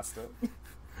recast it.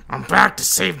 I'm back to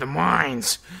save the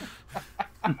mines.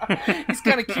 He's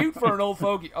kind of cute for an old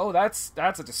fogey. Oh, that's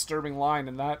a disturbing line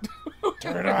in that.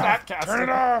 Turn it off. Turn it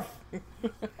off.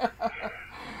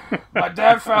 My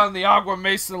dad found the Agua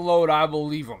Mesa lode. I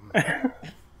believe him.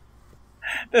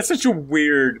 That's such a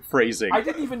weird phrasing. I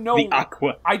didn't even know.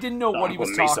 I didn't know what he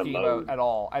was talking about at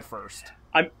all at first.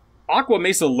 Agua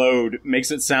Mesa lode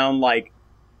makes it sound like,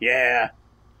 yeah,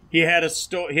 he had a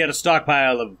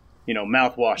stockpile of, you know,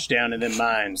 mouthwash down in them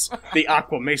mines. The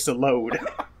Agua Mesa lode.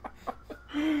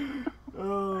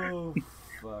 Oh,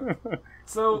 fuck.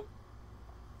 So,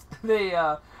 they,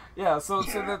 so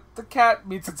the cat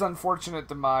meets its unfortunate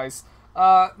demise.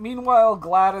 Meanwhile,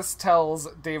 Gladys tells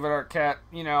David Arquette,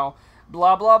 you know,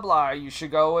 blah, blah, blah, you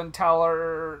should go and tell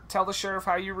the sheriff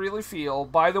how you really feel.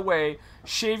 By the way,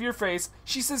 shave your face.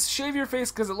 She says shave your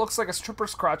face because it looks like a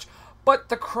stripper's crotch. But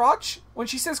the crotch, when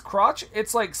she says crotch,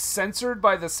 it's like censored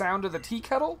by the sound of the tea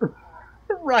kettle.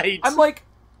 Right. I'm like,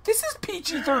 this is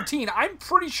PG-13. I'm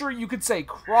pretty sure you could say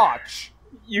crotch.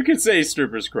 You could say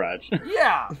stripper's crotch.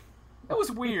 Yeah. That was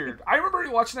weird. I remember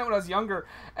watching that when I was younger,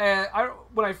 and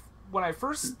when I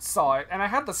first saw it, and I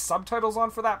had the subtitles on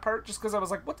for that part, just because I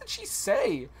was like, what did she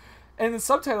say? And in the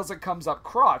subtitles it comes up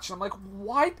crotch. And I'm like,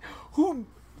 why?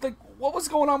 What was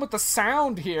going on with the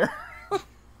sound here?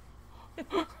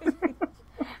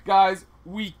 Guys,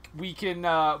 we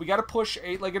gotta push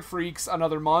 8-Legged Freaks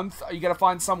another month. You gotta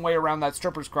find some way around that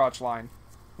stripper's crotch line.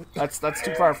 That's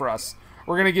too far for us.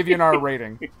 We're gonna give you an R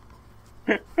rating.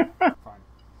 Fine.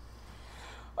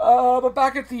 But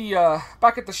back at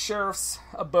the sheriff's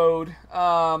abode,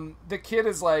 the kid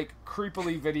is like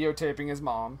creepily videotaping his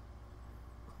mom.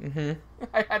 Mm-hmm.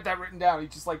 I had that written down. He's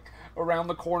just like around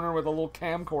the corner with a little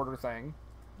camcorder thing.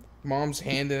 Mom's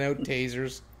handing out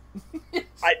tasers.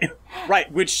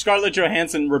 Right, which Scarlett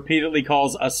Johansson repeatedly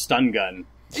calls a stun gun.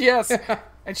 Yes,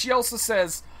 and she also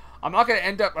says, "I'm not going to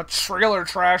end up a trailer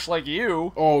trash like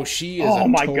you." Oh, she is. Oh a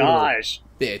my total gosh,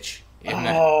 bitch!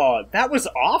 Oh, that was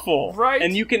awful. Right,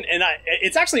 and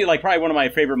it's actually like probably one of my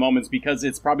favorite moments because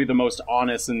it's probably the most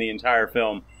honest in the entire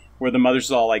film, where the mother's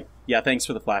all like, "Yeah, thanks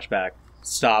for the flashback.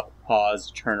 Stop,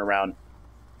 pause, turn around.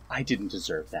 I didn't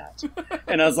deserve that,"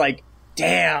 and I was like,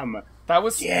 "Damn." That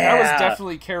was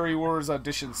definitely Carrie Woer's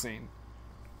audition scene.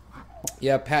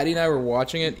 Yeah, Patty and I were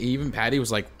watching it. Even Patty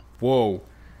was like, "Whoa!"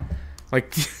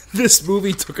 Like this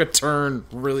movie took a turn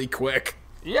really quick.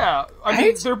 Yeah, I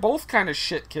mean they're both kind of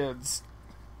shit kids.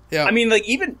 Yeah, I mean, like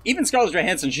even Scarlett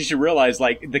Johansson, she should realize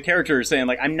like the character is saying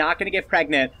like, "I'm not going to get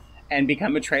pregnant and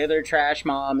become a trailer trash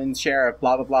mom and sheriff,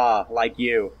 blah blah blah, like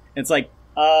you." It's like,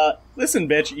 listen,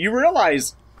 bitch, you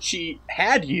realize she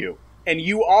had you. And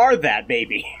you are that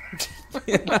baby.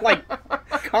 Like,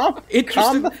 calm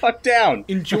the fuck down.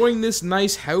 Enjoying this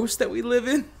nice house that we live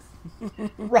in.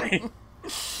 Right.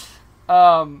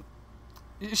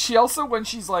 She also, when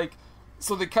she's like,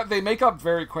 so they make up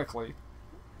very quickly,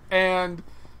 and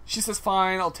she says,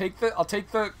 "Fine, I'll take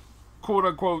the quote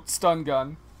unquote stun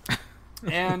gun,"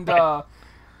 and I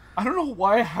don't know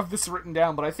why I have this written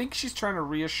down, but I think she's trying to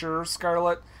reassure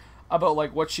Scarlett about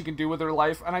like what she can do with her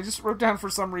life, and I just wrote down for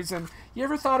some reason, you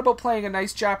ever thought about playing a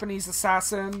nice Japanese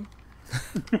assassin?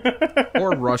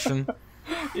 Or Russian.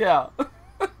 Yeah.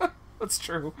 That's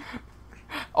true.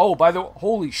 Oh, by the way,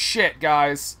 holy shit,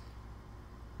 guys.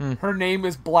 Her name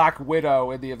is Black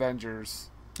Widow in the Avengers.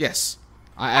 Yes.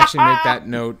 I actually make that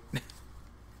note.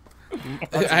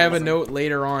 I have a note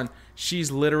later on.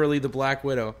 She's literally the Black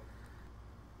Widow.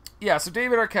 Yeah, so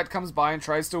David Arquette comes by and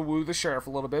tries to woo the sheriff a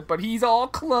little bit, but he's all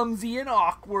clumsy and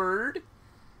awkward.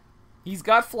 He's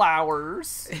got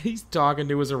flowers. He's talking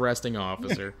to his arresting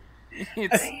officer.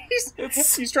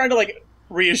 He's trying to, like,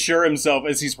 reassure himself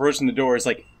as he's approaching the door. It's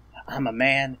like, I'm a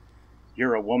man,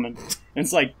 you're a woman. And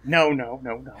it's like, no.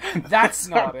 That's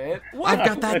not it. What? I've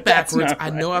got that backwards.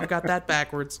 I know I've got that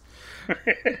backwards.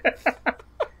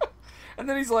 And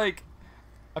then he's like,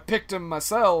 I picked him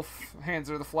myself, hands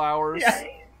her the flowers.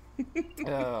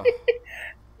 Yeah.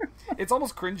 It's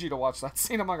almost cringy to watch that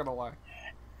scene, I'm not gonna lie.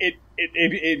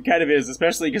 It kind of is,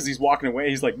 especially because he's walking away.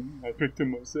 He's like, I picked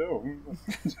him myself.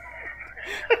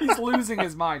 He's losing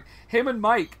his mind. Him and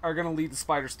Mike are gonna lead the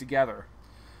spiders together.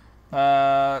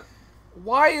 Why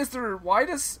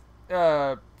does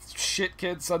shit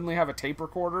kid suddenly have a tape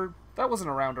recorder? That wasn't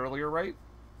around earlier, right?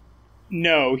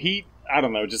 No, I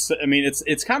don't know.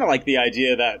 It's kind of like the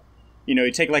idea that,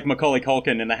 you take like Macaulay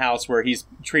Culkin in the house where he's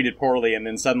treated poorly, and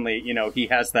then suddenly, he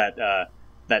has that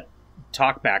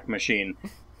talkback machine.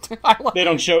 They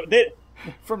don't show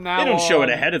from now. They don't show it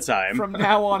ahead of time. From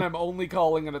now on, I'm only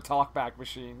calling it a talkback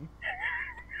machine.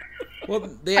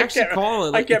 Well, they actually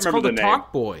call it. It's called a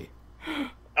talk boy.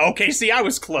 Okay, see, I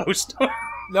was close.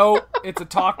 No, it's a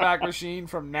talkback machine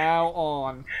from now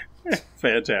on.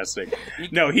 Fantastic.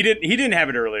 No, he didn't have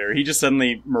it earlier. He just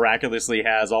suddenly miraculously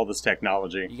has all this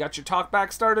technology. You got your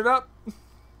talkback started up?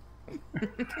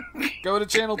 Go to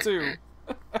channel 2.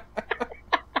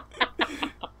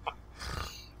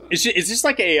 It's just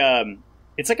like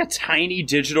it's like a tiny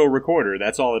digital recorder.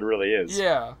 That's all it really is.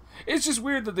 Yeah. It's just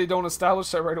weird that they don't establish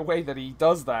that right away that he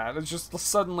does that. It's just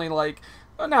suddenly like,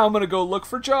 oh, now I'm going to go look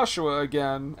for Joshua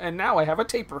again, and now I have a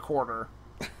tape recorder.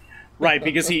 Right,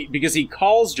 because he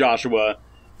calls Joshua,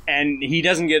 and he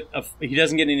doesn't get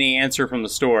any answer from the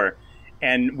store,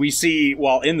 and we see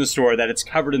while in the store that it's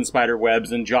covered in spider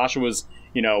webs, and Joshua's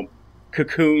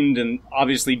cocooned and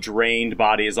obviously drained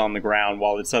body is on the ground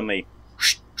while it's suddenly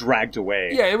dragged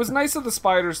away. Yeah, it was nice of the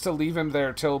spiders to leave him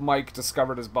there till Mike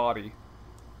discovered his body.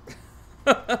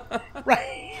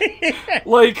 Right.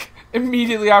 Like,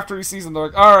 immediately after he sees him, they're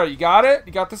like, alright, you got it?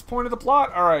 You got this point of the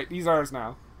plot? Alright, he's ours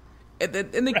now. And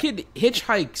the kid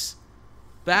hitchhikes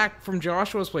back from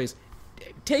Joshua's place,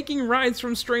 taking rides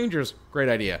from strangers. Great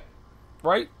idea.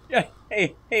 Right? Yeah.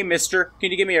 Hey, mister, can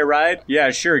you give me a ride?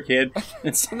 Yeah, sure, kid.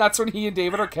 And that's when he and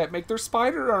David Arquette make their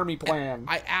spider army plan.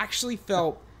 I actually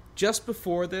felt, just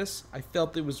before this, I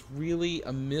felt it was really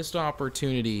a missed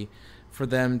opportunity for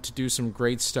them to do some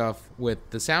great stuff with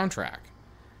the soundtrack.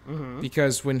 Mm-hmm.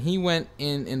 Because when he went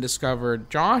in and discovered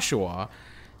Joshua,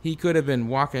 he could have been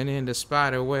walking into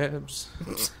spider webs,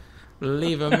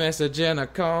 leave a message and I'll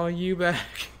call you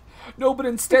back. No, but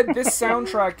instead, this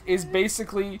soundtrack is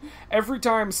basically, every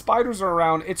time spiders are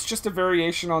around, it's just a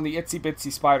variation on the Itsy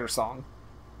Bitsy Spider song.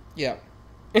 Yeah.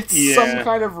 It's some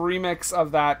kind of remix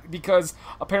of that, because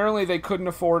apparently they couldn't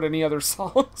afford any other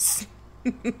songs.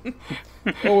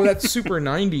 Oh, that's super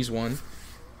 90s one.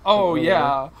 Oh,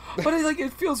 yeah. But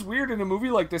it feels weird in a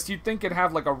movie like this. You'd think it'd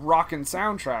have like a rockin'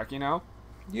 soundtrack,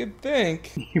 You'd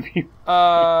think.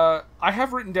 I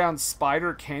have written down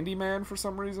Spider Candyman for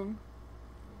some reason.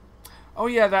 Oh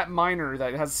yeah, that miner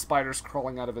that has spiders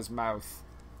crawling out of his mouth.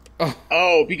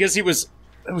 Oh, because it was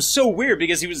so weird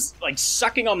because he was like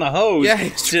sucking on the hose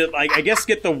to like I guess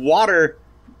get the water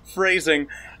phrasing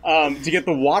to get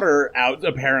the water out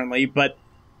apparently, but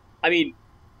I mean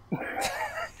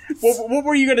what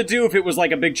were you going to do if it was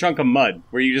like a big chunk of mud?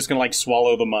 Were you just going to like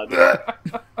swallow the mud?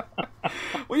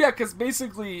 Well, yeah, because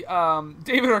basically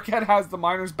David Arquette has the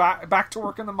miners back to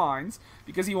work in the mines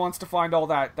because he wants to find all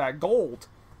that gold,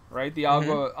 right? The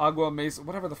Agua Mesa,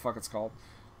 whatever the fuck it's called.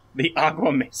 The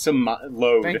Agua Mesa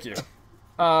load. Thank you.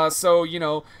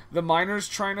 So, the miners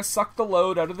trying to suck the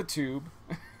load out of the tube.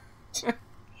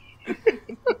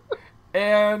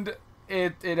 And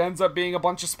it ends up being a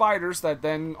bunch of spiders that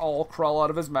then all crawl out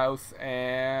of his mouth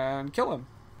and kill him.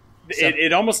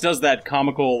 It almost does that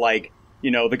comical, like,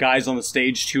 the guy's on the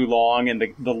stage too long and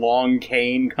the long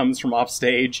cane comes from off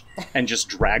stage and just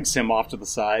drags him off to the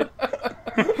side.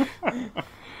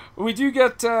 We do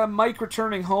get Mike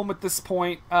returning home at this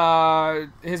point.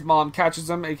 His mom catches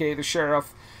him, aka the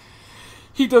sheriff.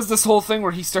 He does this whole thing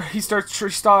where he tries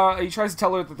to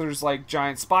tell her that there's like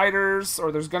giant spiders,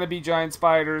 or there's gonna be giant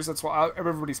spiders. That's why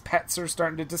everybody's pets are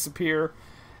starting to disappear.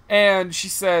 And she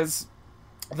says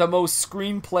the most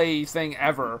screenplay thing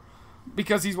ever,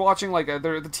 because he's watching like the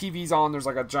TV's on. There's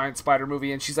like a giant spider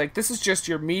movie, and she's like, "This is just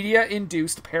your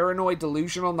media-induced paranoid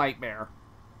delusional nightmare."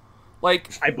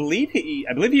 Like, I believe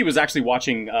he was actually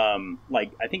watching I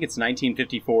think it's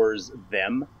 1954's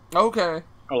Them. Okay.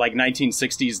 Or like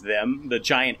 1960s Them, the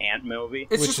giant ant movie.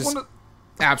 It's Which just is one of,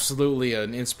 absolutely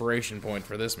an inspiration point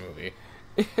for this movie.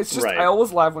 it's just Right. I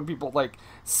always laugh when people like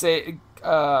say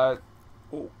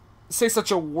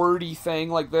such a wordy thing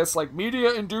like this, like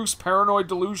media-induced paranoid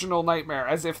delusional nightmare,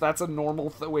 as if that's a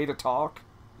normal way to talk.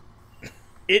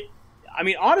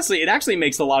 Honestly, it actually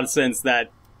makes a lot of sense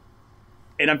that,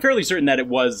 and I'm fairly certain that it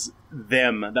was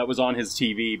Them that was on his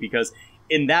TV, because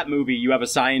in that movie you have a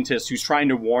scientist who's trying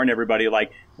to warn everybody,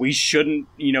 like, we shouldn't,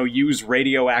 use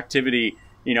radioactivity,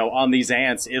 on these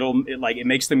ants. It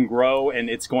makes them grow, and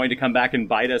it's going to come back and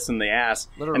bite us in the ass.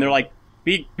 Literally. And they're like,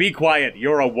 be quiet,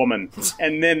 you're a woman.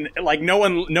 And then, like, no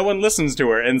one listens to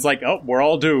her, and it's like, oh, we're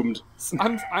all doomed.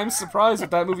 I'm surprised with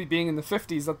that movie being in the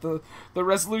 50s that the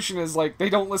resolution is like they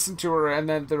don't listen to her and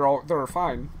then they're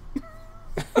fine.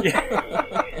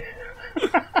 Yeah.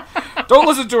 Don't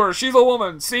listen to her. She's a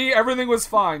woman. See, everything was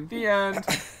fine. The end.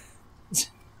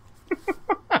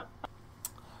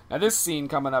 Now this scene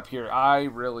coming up here, I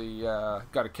really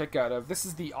got a kick out of. This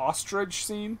is the ostrich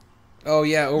scene. Oh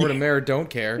yeah, over to Mayor Don't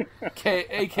Care.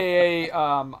 AKA,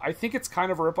 I think it's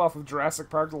kind of a ripoff of Jurassic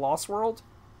Park: The Lost World.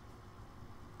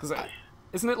 Because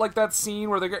isn't it like that scene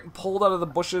where they're getting pulled out of the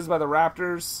bushes by the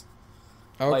raptors?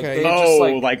 Like, Okay.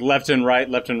 they like left and right.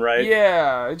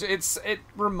 Yeah, it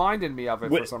reminded me of it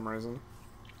for some reason.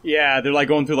 Yeah, they're like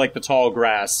going through like the tall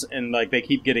grass, and like they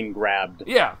keep getting grabbed.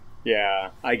 Yeah. Yeah,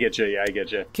 I get you.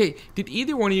 Okay, did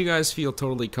either one of you guys feel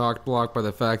totally cock-blocked by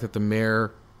the fact that the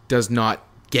mayor does not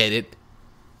get it,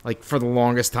 like, for the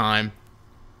longest time?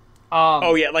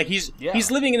 Oh yeah, like he's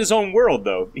living in his own world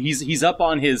though. He's up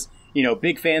on his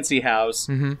big fancy house.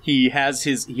 Mm-hmm. He has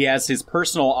his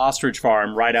personal ostrich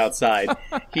farm right outside.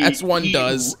 As one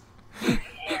does.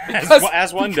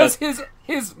 As one does. Because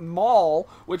his mall,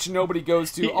 which nobody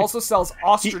goes to, also sells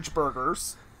ostrich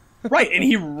burgers. Right, and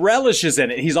he relishes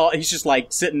in it. He's just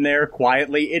like sitting there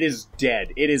quietly. It is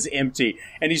dead. It is empty,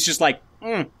 and he's just like,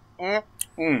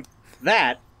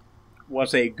 that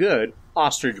was a good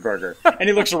ostrich burger. And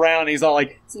he looks around, and he's all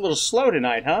like, it's a little slow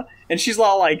tonight, huh? And she's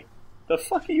all like, the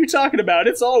fuck are you talking about?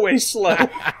 It's always slow.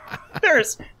 There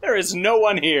is no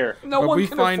one here. No But one we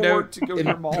can find afford out to go to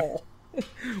your mall.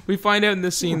 We find out in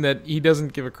this scene that he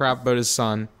doesn't give a crap about his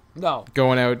son No.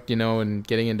 going out, and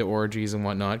getting into orgies and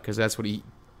whatnot, because that's what he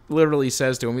literally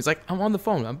says to him. He's like, I'm on the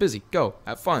phone. I'm busy. Go.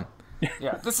 Have fun.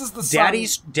 Yeah, this is the son.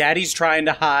 Daddy's trying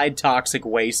to hide toxic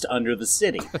waste under the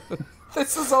city.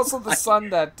 This is also the son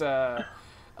that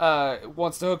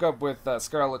wants to hook up with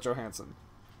Scarlett Johansson.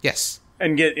 Yes.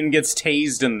 and gets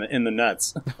tased in the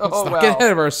nuts. Oh, Let's not get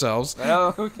ahead of ourselves.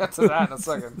 Well, we'll get to that in a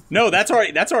second. No, that's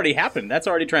already happened. That's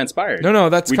already transpired. No,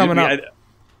 that's coming up.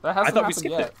 That hasn't I thought we happened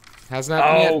skipped yet. it. Hasn't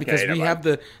happened yet okay, because we never have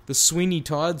the Sweeney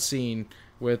Todd scene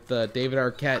with David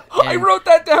Arquette. I wrote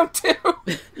that down too.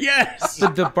 Yes.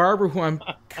 the barber, who I'm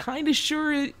kind of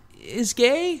sure is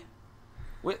gay.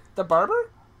 Wait, the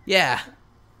barber? Yeah.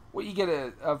 What, you get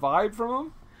a vibe from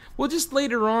him? Well, just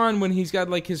later on when he's got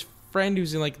like his friend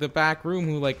who's in like the back room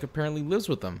who like apparently lives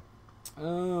with them.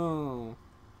 Oh.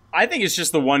 I think it's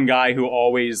just the one guy who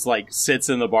always like sits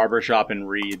in the barbershop and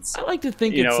reads. I like to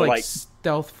think it's like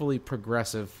stealthily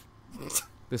progressive.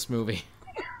 This movie.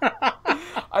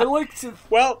 I like to.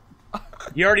 Well,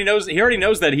 he already knows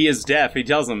that he is deaf. He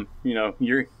tells him,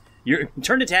 you're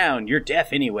turn it down. You're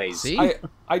deaf anyways. See?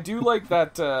 I do like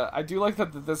that. I do like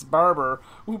that this barber,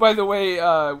 who, by the way,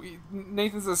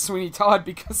 Nathan says Sweeney Todd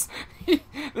because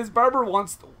this barber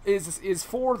is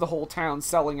for the whole town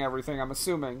selling everything. I'm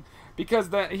assuming because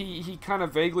that he kind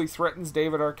of vaguely threatens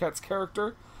David Arquette's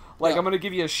character. Like, I'm going to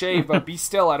give you a shave, but be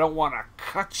still. I don't want to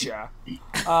cut you. Yeah,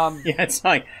 it's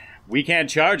like, we can't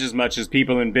charge as much as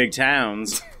people in big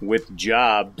towns with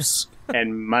jobs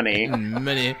and money.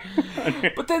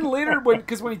 But then later, when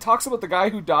he talks about the guy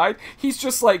who died, he's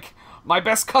just like, my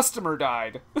best customer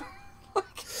died.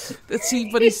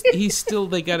 But he's still,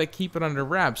 they gotta keep it under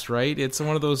wraps, right? It's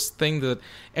one of those things that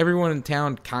everyone in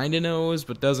town kind of knows,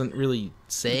 but doesn't really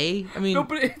say. I mean, no,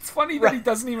 but it's funny that he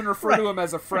doesn't even refer to him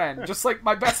as a friend. Just like,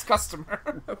 my best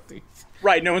customer.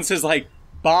 Right, no one says like,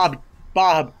 Bob,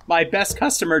 my best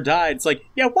customer died. It's like,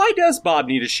 yeah, why does Bob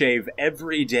need a shave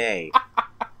every day?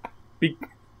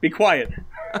 Be quiet.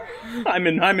 I'm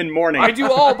in mourning. I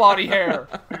do all body hair.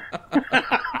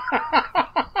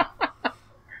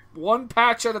 One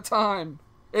patch at a time.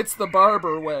 It's the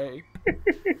barber way.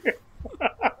 It's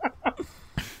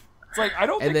like, I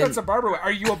don't think that's a barber way.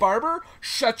 Are you a barber?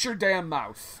 Shut your damn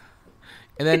mouth.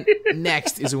 And then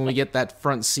next is when we get that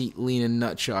front seat leaning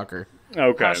nut shocker.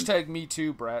 Okay. Hashtag me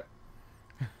too, Brett.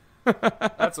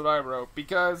 That's what I wrote.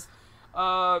 Because,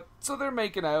 so they're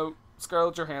making out,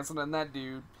 Scarlett Johansson and that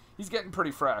dude. He's getting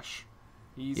pretty fresh.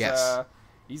 He's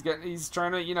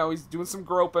trying to, he's doing some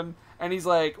groping, and he's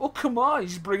like, "Oh, come on, you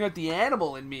just bring out the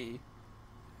animal in me."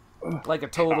 Like a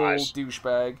total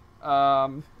douchebag.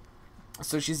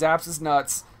 So she zaps his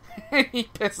nuts, and he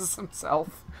pisses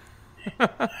himself.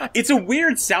 It's a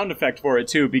weird sound effect for it,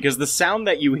 too, because the sound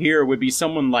that you hear would be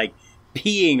someone, like,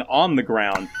 peeing on the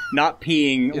ground, not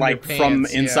peeing, like, from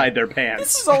inside their pants.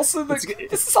 This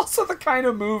is also the kind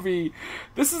of movie.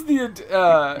 This is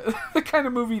the kind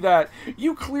of movie that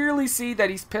you clearly see that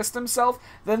he's pissed himself.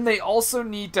 Then they also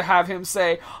need to have him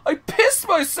say, "I pissed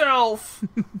myself,"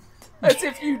 as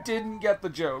if you didn't get the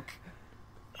joke.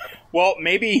 Well,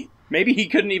 maybe he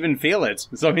couldn't even feel it.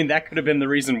 So I mean, that could have been the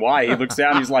reason why he looks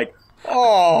down. He's like,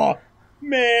 "Oh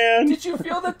man!" Did you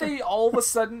feel that they all of a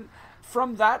sudden?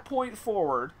 From that point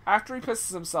forward, after he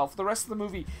pisses himself, the rest of the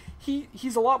movie,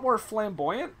 he's a lot more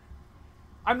flamboyant.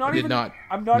 I'm not even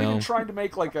trying to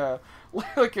make like a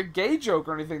gay joke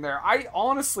or anything there. I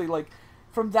honestly, like,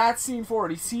 from that scene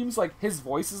forward, he seems like his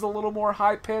voice is a little more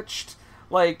high pitched.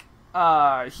 Like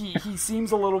he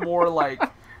seems a little more like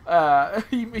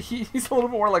he's a little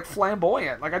more like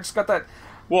flamboyant. Like, I just got that.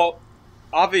 Well,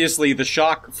 obviously the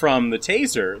shock from the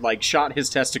taser like shot his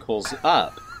testicles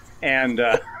up and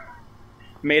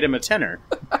made him a tenor.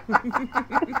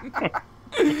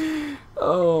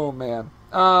 Oh man.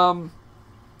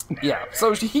 Yeah.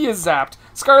 So he is zapped.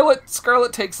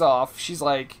 Scarlett takes off. She's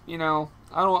like, I'm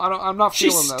not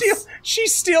feeling this. She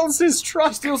steals his truck.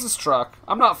 She steals his truck.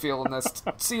 I'm not feeling this.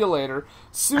 See you later.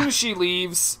 As soon as she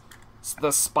leaves, the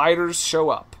spiders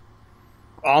show up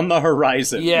on the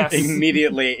horizon. Yes.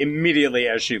 Immediately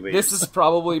as she leaves. This is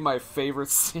probably my favorite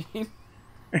scene.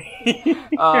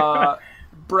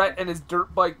 Brett and his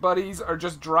dirt bike buddies are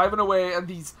just driving away, and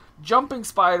these jumping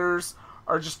spiders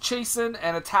are just chasing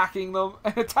and attacking them.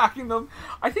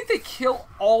 I think they kill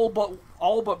all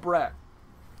but Brett.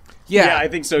 Yeah, I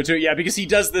think so too. Yeah, because he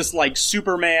does this like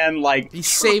Superman, like he's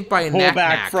saved by a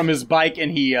pullback from his bike,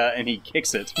 and he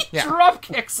kicks it. He drop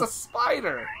kicks a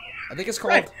spider. I think it's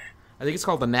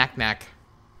called the knack knack.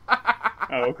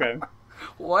 Oh, okay.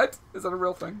 What? Is that a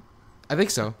real thing? I think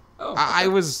so. Oh, okay. I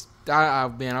was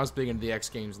big into the X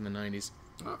Games in the 90s.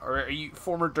 Are you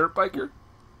former dirt biker?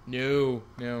 No.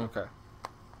 Okay.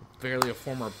 Barely a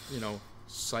former,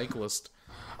 cyclist.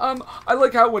 I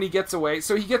like how when he gets away,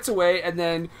 and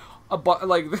then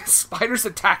the spiders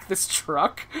attack this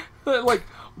truck that like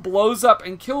blows up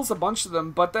and kills a bunch of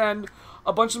them, but then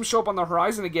a bunch of them show up on the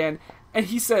horizon again, and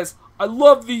he says, "I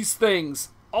love these things.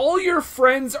 All your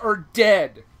friends are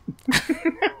dead."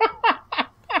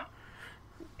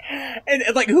 And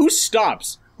like, who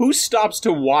stops? Who stops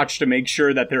to watch to make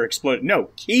sure that they're exploding? No,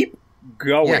 keep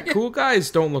going. Yeah, cool guys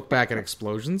don't look back at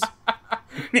explosions.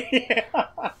 Yeah.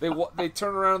 They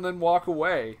turn around and then walk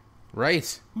away.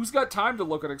 Right. Who's got time to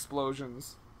look at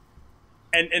explosions?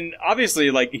 And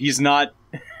obviously, like, he's not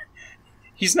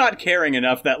caring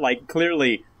enough that, like,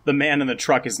 clearly the man in the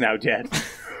truck is now dead.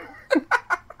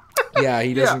 Yeah,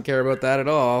 he doesn't care about that at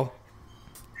all.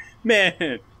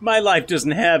 Man, my life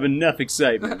doesn't have enough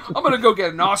excitement. I'm gonna go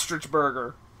get an ostrich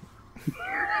burger.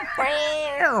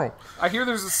 I hear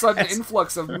there's a sudden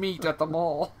influx of meat at the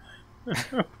mall.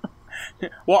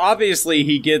 Well, obviously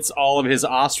he gets all of his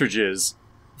ostriches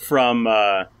from,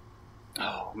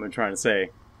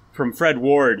 from Fred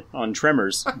Ward on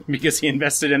Tremors, because he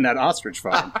invested in that ostrich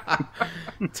farm.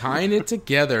 Tying it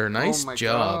together. Nice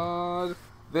job. God.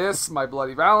 This, My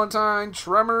Bloody Valentine,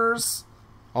 Tremors.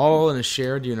 All in a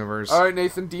shared universe. All right,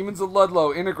 Nathan, Demons of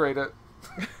Ludlow, integrate it.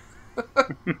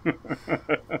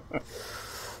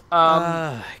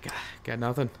 Got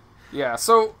nothing. Yeah,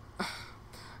 so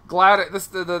Gladys,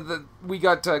 we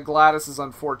got Gladys's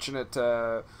unfortunate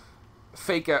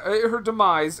fake out, her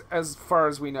demise, as far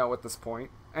as we know at this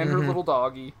point, and her little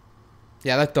doggy.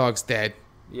 Yeah, that dog's dead.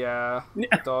 Yeah,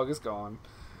 the dog is gone.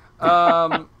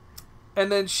 And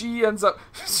then she ends up,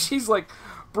 she's like,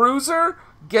 Bruiser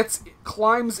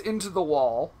climbs into the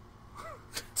wall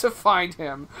to find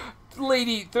him.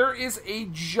 Lady, there is a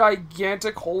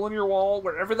gigantic hole in your wall.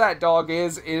 Wherever that dog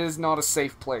is, it is not a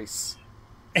safe place.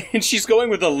 And she's going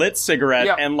with a lit cigarette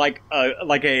and like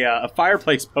a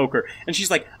fireplace poker, and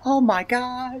she's like, "Oh my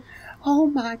god,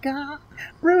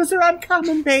 Bruiser, I'm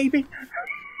coming, baby."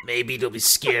 Maybe they'll be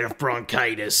scared of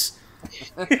bronchitis.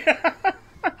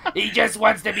 He just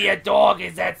wants to be a dog.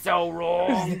 Is that so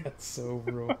wrong? That's so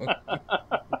wrong.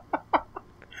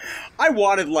 I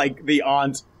wanted like the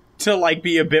aunt to like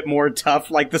be a bit more tough.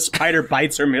 Like the spider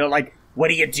bites her, and they're like, "What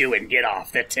are you doing? Get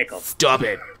off! That tickles." Stop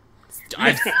it.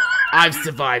 I've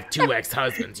survived 2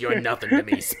 ex-husbands. You're nothing to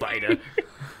me, Spider.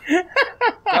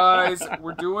 Guys,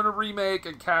 we're doing a remake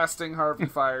and casting Harvey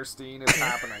Fierstein. It's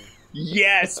happening.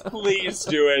 Yes, please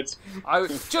do it. I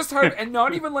just heard, and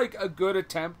not even like a good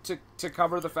attempt to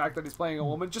cover the fact that he's playing a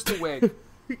woman, just a wig.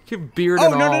 Beard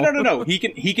Oh and all. no! He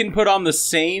can put on the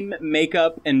same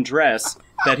makeup and dress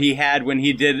that he had when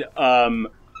he did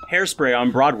Hairspray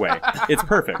on Broadway. It's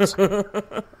perfect.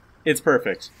 It's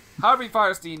perfect. Harvey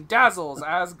Fierstein dazzles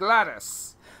as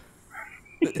Gladys.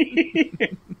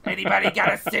 Anybody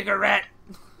got a cigarette?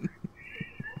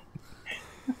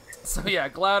 So yeah,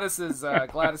 Gladys is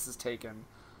taken.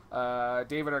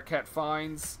 David Arquette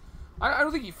finds. I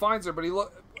don't think he finds her, but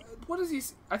what does he?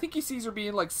 I think he sees her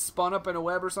being like spun up in a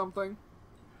web or something.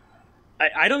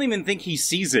 I don't even think he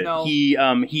sees it. No.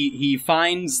 He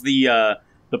finds the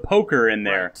poker in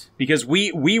there, Right. because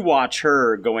we watch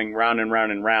her going round and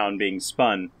round and round being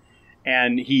spun,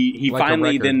 and he Like a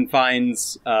finally record. then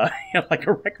finds like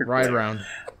a record Ride player.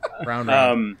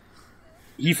 round.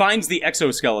 He finds the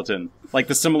exoskeleton, like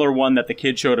the similar one that the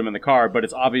kid showed him in the car, but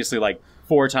it's obviously like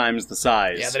 4 times the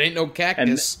size. Yeah, that ain't no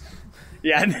cactus.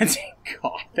 Yeah, and that's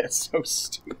God, that's so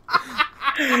stupid.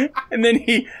 And then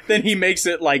he makes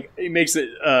it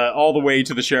all the way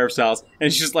to the sheriff's house,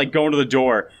 and she's just like going to the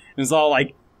door, and it's all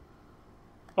like,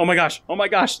 oh my gosh,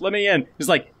 let me in. He's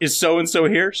like, is so and so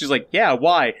here? She's like, yeah,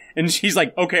 why? And she's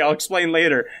like, okay, I'll explain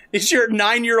later. Is your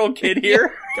 9-year-old kid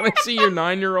here? Can I see your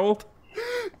 9-year-old?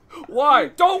 Why?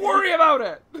 Don't worry about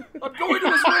it. I'm going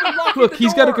to his room and locking Look, the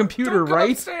he's got a door. computer, Don't come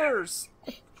right? Upstairs.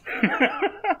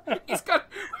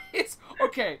 It's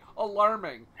okay.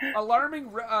 Alarming.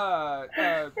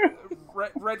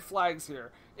 Red flags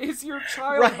here. Is your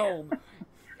child Right. home?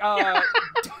 I'm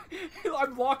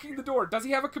locking the door. Does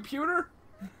he have a computer?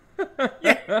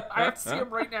 I have to see him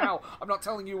right now. I'm not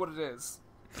telling you what it is.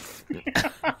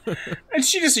 And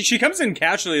she comes in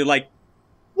casually like,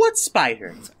 what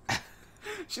spider?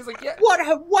 She's like, yeah.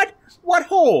 What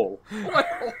hole?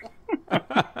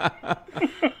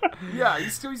 Yeah,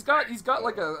 he's got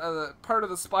like a part of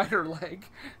the spider leg,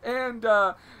 and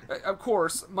of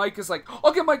course Mike is like,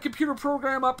 I'll get my computer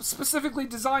program up specifically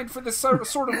designed for this sort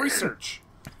of research.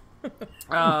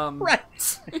 Right.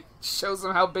 Shows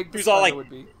him how big the He's all spider like, would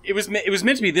be. it was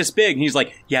meant to be this big, and he's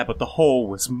like, yeah, but the hole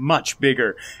was much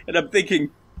bigger. And I'm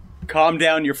thinking, calm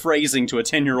down your phrasing to a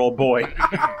 10-year-old boy.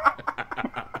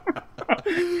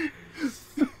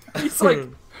 He's like,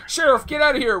 Sheriff, get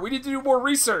out of here. We need to do more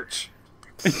research.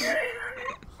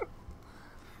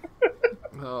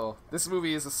 Oh, this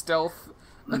movie is a stealth.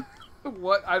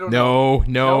 What? I don't know.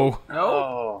 No.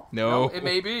 Oh. No, it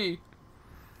may be.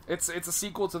 It's a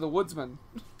sequel to The Woodsman.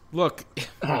 Look.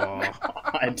 Aw.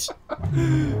 God.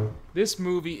 This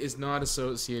movie is not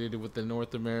associated with the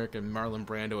North American Marlon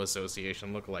Brando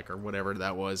Association lookalike or whatever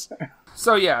that was.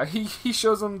 So yeah, he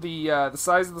shows him the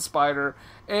size of the spider,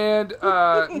 and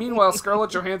meanwhile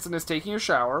Scarlett Johansson is taking a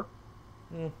shower,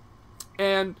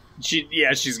 and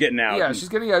She's getting out. yeah, she's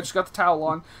getting out. She's got the towel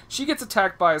on. She gets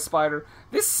attacked by a spider.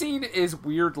 This scene is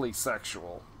weirdly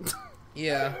sexual.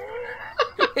 Yeah.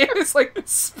 It's like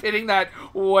spitting that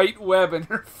white web in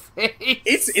her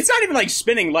face. It's not even like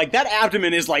spinning. Like that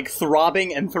abdomen is like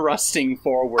throbbing and thrusting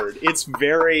forward. It's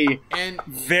very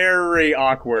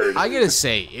awkward. I gotta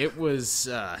say, it was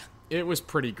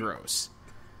pretty gross.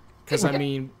 Because, I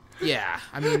mean,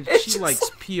 It's she just likes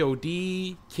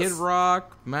POD, Kid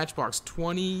Rock, Matchbox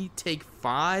 20, Take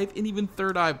 5, and even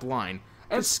Third Eye Blind.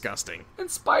 Disgusting. and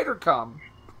spider cum.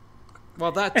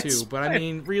 Well, that too, but I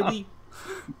mean, really?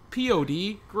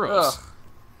 POD? Gross. Ugh.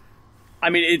 I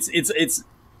mean, it's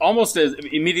almost as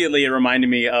immediately it reminded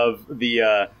me of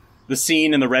the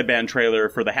scene in the Red Band trailer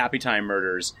for the Happy Time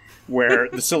Murders, where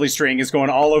the silly string is going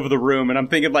all over the room, and I'm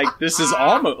thinking like, this is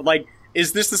almost like,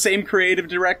 is this the same creative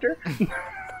director?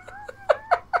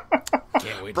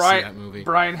 Can't wait to see that movie.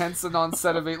 Brian Henson on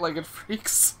set of 8-Legged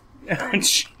Freaks.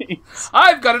 Jeez.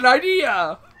 I've got an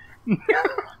idea.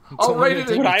 I'll write it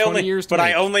in. But 20 years to I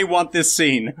make. only want this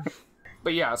scene.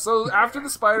 But yeah, so after the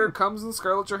spider comes in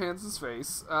Scarlett Johansson's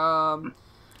face,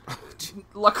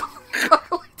 luckily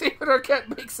David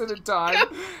Arquette makes it in time,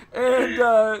 and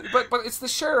but it's the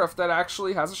sheriff that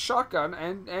actually has a shotgun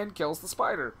and kills the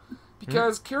spider,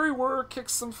 because Carrie Werner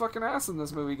kicks some fucking ass in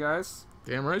this movie, guys,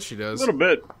 Damn right she does. A little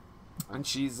bit. and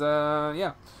she's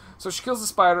yeah, so she kills the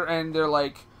spider, and they're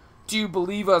like, "Do you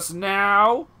believe us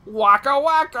now? Waka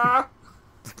waka."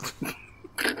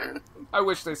 I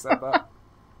wish they said that.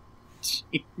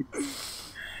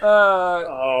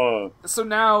 Oh. So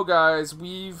now, guys,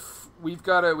 we've we've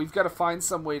got to find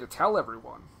some way to tell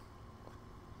everyone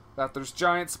that there's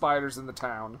giant spiders in the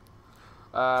town.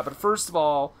 But first of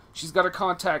all, she's got to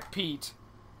contact Pete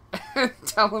and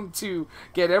tell him to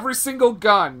get every single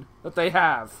gun that they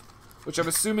have, which I'm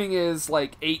assuming is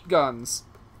like 8 guns.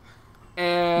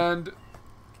 And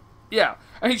yeah,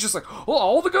 and he's just like, oh,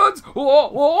 all the guns?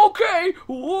 Oh, okay.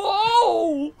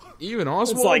 Whoa! Even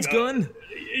Oswald's gun?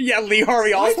 Yeah, Lee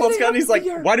Harvey Oswald's gun. He's like,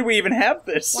 why do we even have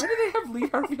this? Why do they have Lee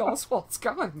Harvey Oswald's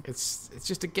gun? It's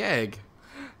just a gag.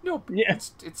 No, Yeah.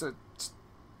 it's a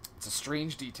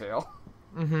strange detail.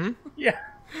 Mm-hmm. Yeah.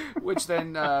 Which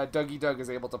then Dougie Doug is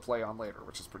able to play on later,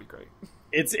 which is pretty great.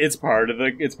 It's part of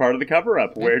the cover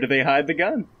up. Where do they hide the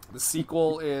gun? The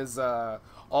sequel is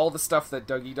all the stuff that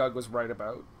Dougie Doug was right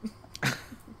about.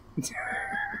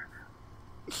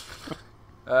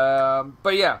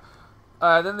 But yeah,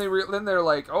 then they're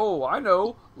like, oh, I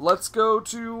know. Let's go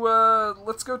to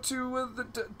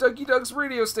the Dougie Doug's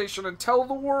radio station and tell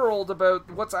the world about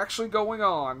what's actually going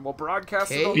on. We'll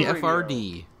broadcast it on the radio.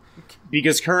 KFRD.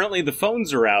 Because currently the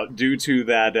phones are out due to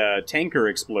that tanker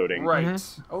exploding. Right.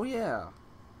 Mm-hmm. Oh yeah.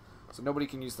 So nobody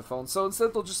can use the phone. So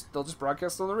instead they'll just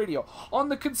broadcast on the radio. On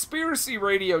the conspiracy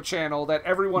radio channel that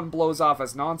everyone blows off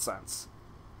as nonsense.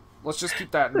 Let's just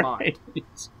keep that in mind.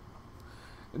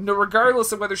 No,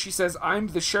 regardless of whether she says, I'm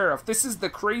the sheriff, this is the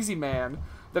crazy man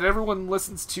that everyone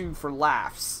listens to for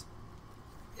laughs.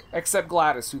 Except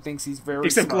Gladys, who thinks he's very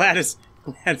Except smart. Gladys.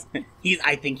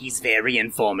 I think he's very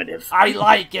informative. I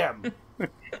like him!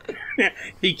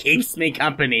 He keeps me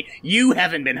company. You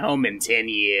haven't been home in 10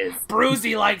 years.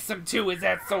 Brucey likes him too, is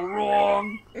that so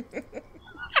wrong?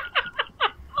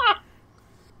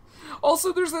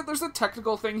 Also, there's a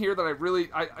technical thing here that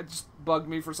I just bugged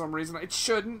me for some reason. It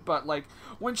shouldn't, but like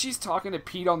when she's talking to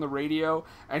Pete on the radio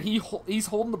and he's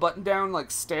holding the button down, like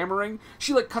stammering,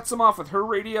 she like cuts him off with her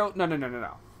radio.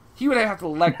 No. He would have to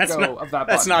let go of that button.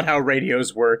 That's not how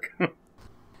radios work.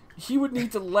 He would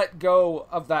need to let go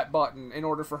of that button in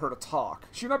order for her to talk.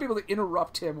 She would not be able to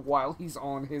interrupt him while he's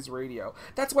on his radio.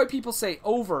 That's why people say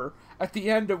over at the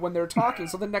end of when they're talking,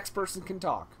 so the next person can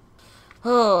talk.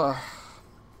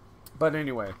 But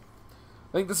anyway,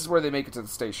 I think this is where they make it to the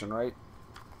station, right?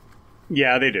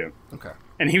 Yeah, they do. Okay.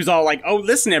 And he was all like, oh,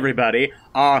 listen, everybody.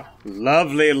 Our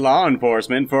lovely law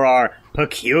enforcement for our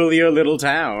peculiar little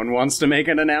town wants to make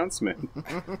an announcement.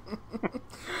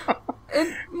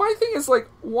 And my thing is, like,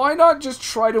 why not just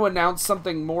try to announce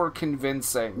something more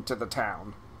convincing to the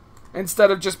town?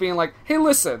 Instead of just being like, hey,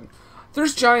 listen,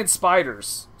 there's giant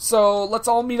spiders, so let's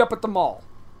all meet up at the mall.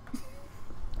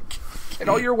 Get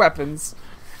all your weapons,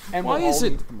 and Why we'll is all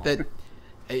meet it at the mall.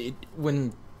 that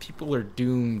when people are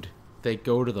doomed, they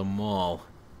go to the mall?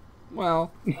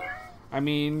 Well, I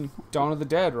mean, Dawn of the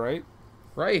Dead, right?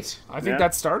 Right. I think Yeah.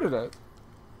 that started it.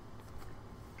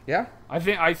 Yeah. I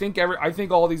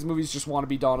think all these movies just want to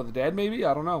be Dawn of the Dead. Maybe,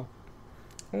 I don't know.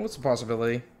 Well, what's the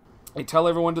possibility? They tell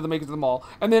everyone to make it to the mall,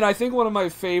 and then I think one of my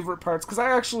favorite parts, because I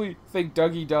actually think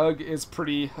Dougie Doug is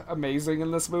pretty amazing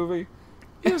in this movie.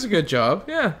 He does a good job.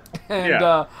 Yeah. And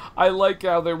Yeah. I like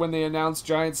how when they announce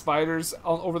giant spiders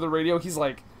over the radio, he's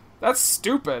like, "That's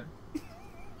stupid."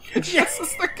 This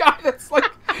is the guy that's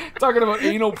like talking about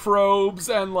anal probes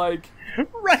and like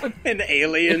Right. And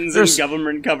aliens and There's-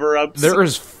 government cover-ups. There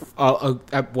is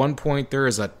at one point there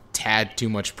is a tad too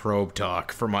much probe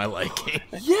talk for my liking.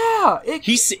 yeah.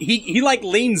 He like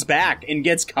leans back and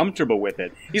gets comfortable with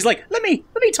it. He's like, let me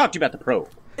talk to you about the probe.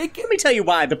 Let me tell you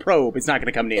why the probe is not going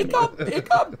to come near me. It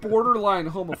got borderline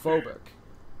homophobic,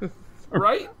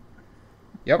 right?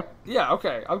 Yep. Yeah,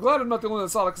 okay. I'm glad I'm not the only one that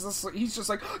saw it, because he's just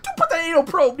like, don't put the anal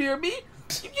probe near me!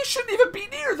 You shouldn't even be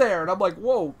near there! And I'm like,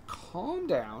 whoa, calm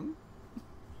down.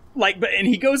 And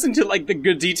he goes into like the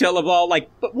good detail of all like,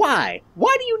 but why?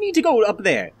 Why do you need to go up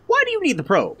there? Why do you need the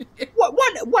probe?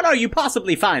 What are you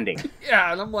possibly finding?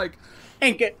 Yeah, and I'm like,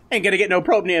 Ain't gonna get no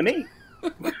probe near me.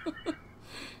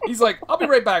 he's like, I'll be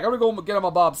right back. I'm gonna go get on my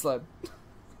bobsled.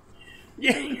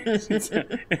 Yeah.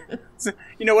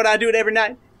 You know what I do it every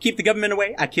night? Keep the government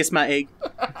away. I kiss my egg.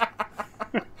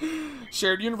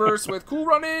 Shared universe with Cool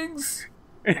Runnings.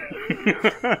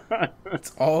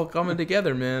 It's all coming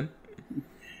together, man.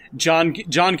 John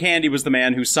Candy was the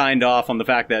man who signed off on the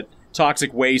fact that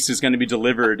toxic waste is going to be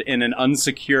delivered in an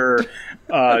unsecure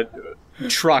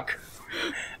truck,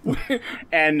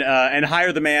 and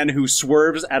hire the man who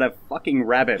swerves at a fucking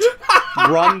rabbit,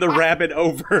 run the rabbit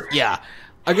over. Yeah.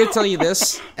 I gotta tell you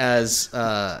this, as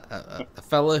a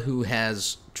fella who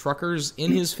has truckers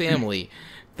in his family,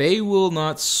 they will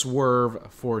not swerve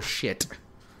for shit.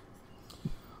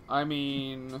 I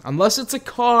mean, Unless it's a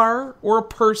car or a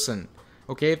person.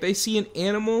 Okay, if they see an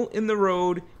animal in the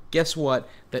road, guess what?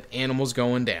 That animal's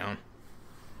going down.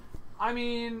 I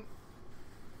mean,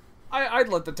 I'd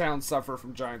let the town suffer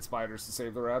from giant spiders to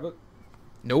save the rabbit.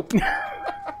 Nope.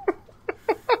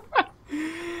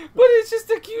 But it's just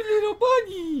a cute little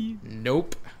bunny.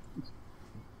 Nope.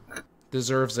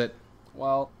 Deserves it.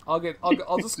 Well, I'll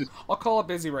call it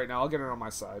busy right now. I'll get it on my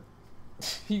side.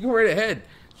 You go right ahead.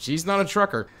 She's not a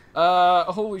trucker.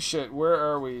 Holy shit, where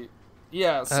are we?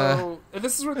 Yeah, so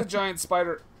this is where the giant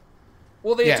spider.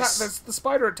 Well, Yes. the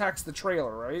spider attacks the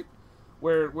trailer, right?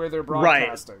 Where they're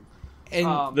broadcasting.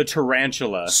 And The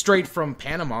tarantula. straight from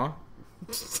Panama.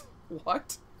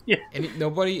 What? Yeah. And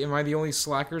nobody? Am I the only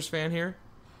Slackers fan here?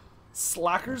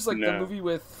 Slackers, like the No. movie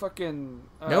with fucking.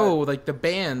 No, like the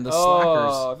band, the Oh,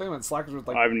 Slackers. I think I meant Slackers with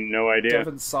like I have no idea.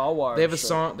 Devin Sawa. They have a shit.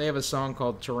 song. They have a song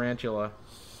called Tarantula.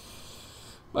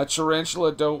 My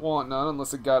tarantula don't want none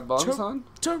unless it got bugs on.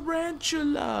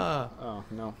 Tarantula, Oh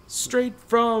no. straight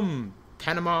from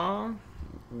Panama,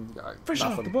 fresh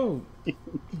off the Nothing. boat.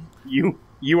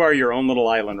 You are your own little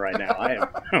island right now. I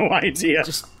have no idea.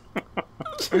 Just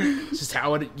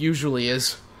how it usually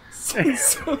is.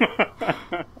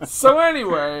 So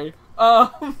anyway,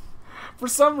 for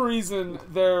some reason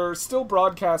they're still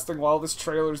broadcasting while this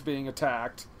trailer's being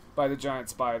attacked by the giant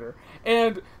spider,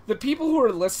 and the people who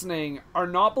are listening are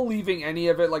not believing any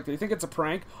of it. Like, they think it's a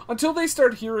prank until they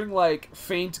start hearing like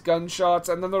faint gunshots,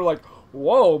 and then they're like,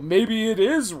 "Whoa, maybe it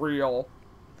is real."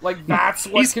 Like, that's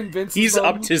what convinces He's them.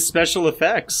 upped his special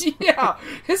effects. Yeah,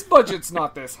 his budget's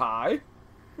not this high.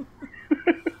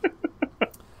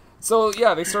 So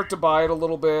yeah, they start to buy it a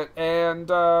little bit, and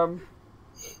I'm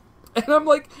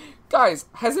like, guys,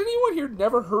 has anyone here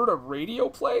never heard a radio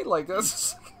play? Like,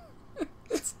 this?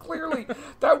 It's clearly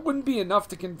that wouldn't be enough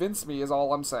to convince me. Is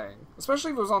all I'm saying,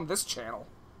 especially if it was on this channel.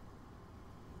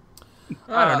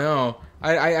 I don't know.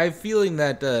 I'm feeling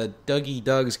that Dougie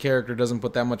Doug's character doesn't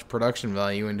put that much production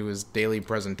value into his daily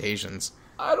presentations.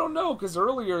 I don't know, because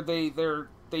earlier they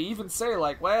even say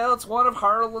like, well, it's one of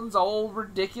Harlan's old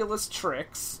ridiculous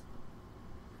tricks.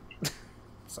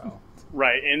 So.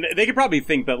 Right, and they could probably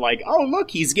think that, like, oh,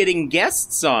 look, he's getting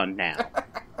guests on now.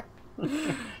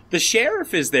 The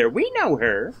sheriff is there. We know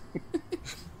her.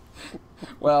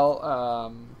 Well,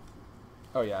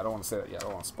 oh yeah, I don't want to say that yet. I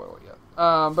don't want to spoil it yet.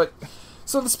 But,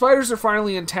 so the spiders are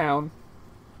finally in town,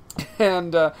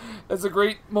 and there's a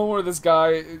great moment where this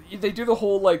guy, they do the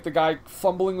whole, like, the guy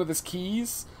fumbling with his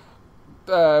keys,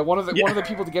 one of the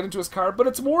people to get into his car, but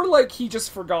it's more like he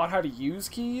just forgot how to use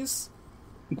keys.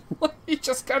 He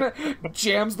just kind of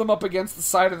jams them up against the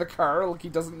side of the car, like he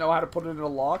doesn't know how to put it in a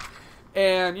lock.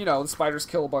 And, you know, the spiders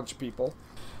kill a bunch of people.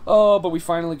 Oh, but we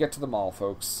finally get to the mall,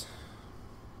 folks.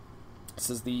 This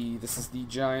is the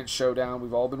giant showdown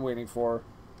we've all been waiting for.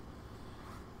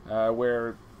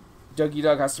 Where Dougie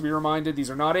Doug has to be reminded these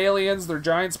are not aliens, they're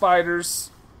giant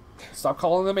spiders. Stop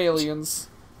calling them aliens.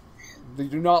 They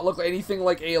do not look anything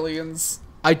like aliens.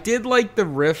 I did like the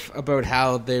riff about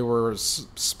how they were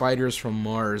spiders from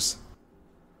Mars.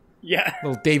 Yeah.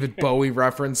 Little David Bowie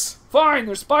reference. Fine,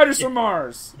 they're spiders from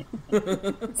Mars.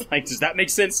 Like, does that make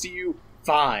sense to you?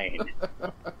 Fine.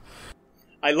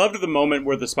 I loved the moment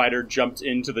where the spider jumped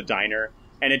into the diner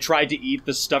and it tried to eat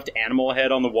the stuffed animal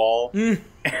head on the wall.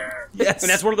 Yes. And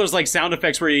that's one of those, like, sound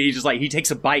effects where he just, like, he takes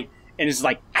a bite and is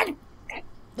like...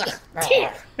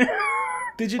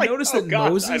 Did you Like, notice oh that God, I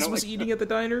Moses don't was like eating at the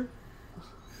diner?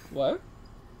 What?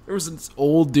 There was this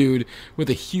old dude with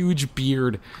a huge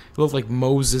beard. He looked like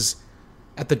Moses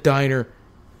at the diner.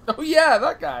 Oh yeah,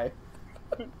 that guy.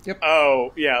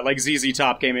 Oh, yeah, like ZZ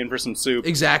Top came in for some soup.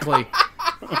 Exactly.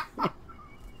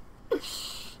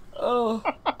 Oh,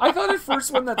 I thought at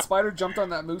first when that spider jumped on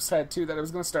that moose head too that it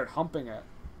was going to start humping it.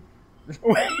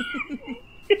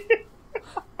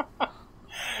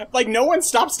 Like, no one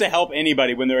stops to help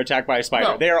anybody when they're attacked by a spider.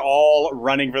 No. They are all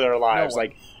running for their lives. No one.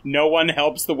 Like, no one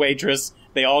helps the waitress.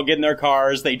 They all get in their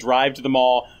cars. They drive to the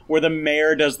mall, where the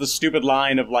mayor does the stupid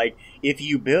line of, like, if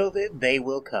you build it, they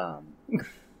will come.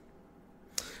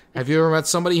 Have you ever met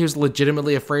somebody who's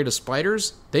legitimately afraid of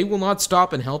spiders? They will not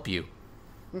stop and help you.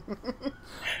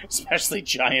 Especially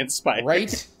giant spiders.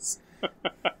 Right?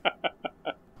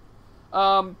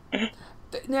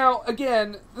 Now,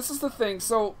 again, this is the thing.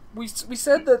 So we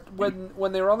said that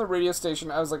when they were on the radio station,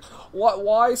 I was like,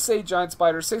 why say giant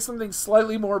spiders? Say something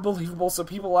slightly more believable so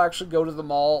people actually go to the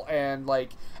mall and,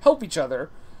 like, help each other.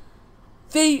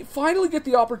 They finally get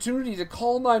the opportunity to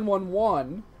call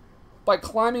 911 by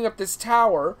climbing up this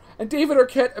tower, and David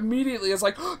Arquette immediately is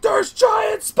like, there's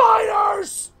giant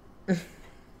spiders!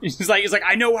 He's like,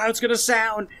 I know how it's gonna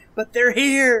sound but they're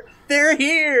here. They're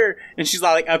here. And she's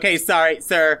all like, okay, sorry,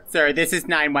 sir, this is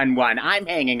 911. I'm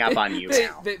hanging up on you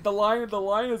now. The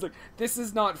line is like, this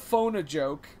is not phone a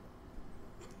joke.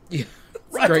 Yeah.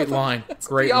 Great line.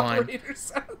 Great line. Operator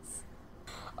says.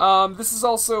 This is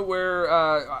also where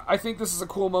I think this is a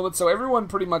cool moment. So everyone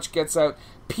pretty much gets out.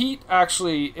 Pete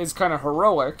actually is kind of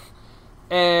heroic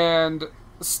and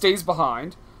stays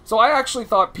behind. So I actually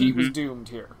thought Pete was doomed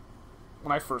here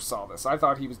when I first saw this. I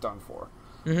thought he was done for.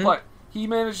 But he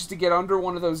manages to get under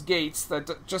one of those gates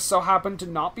that just so happened to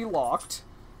not be locked.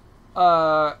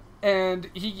 And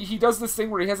he does this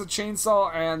thing where he has a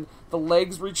chainsaw and the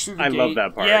legs reach through the gate. I love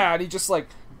that part. Yeah, and he just like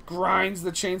grinds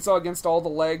the chainsaw against all the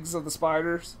legs of the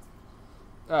spiders.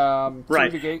 Through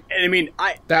the gate. And I mean,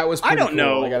 that was pretty I don't cool,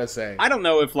 know. I gotta say. I don't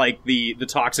know if like the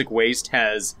toxic waste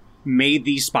has made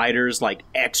these spiders like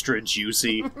extra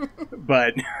juicy,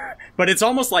 but it's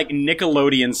almost like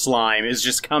Nickelodeon slime is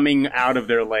just coming out of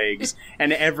their legs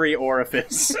and every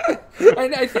orifice.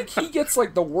 And I think he gets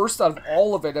like the worst out of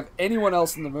all of it of anyone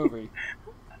else in the movie.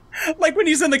 Like when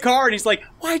he's in the car and he's like,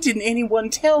 "Why didn't anyone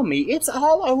tell me? It's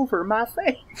all over my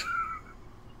face."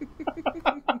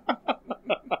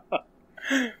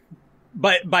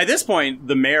 But by this point,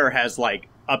 the mayor has like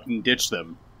up and ditched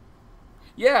them.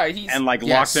 Yeah, he's and like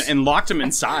locked him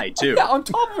inside too. Yeah, on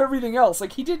top of everything else,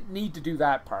 like he didn't need to do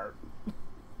that part.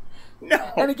 No,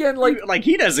 and again, like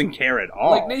he doesn't care at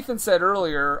all. Like Nathan said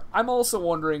earlier, I'm also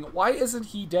wondering why isn't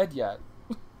he dead yet?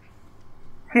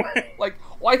 Like,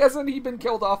 why hasn't he been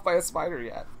killed off by a spider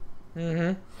yet?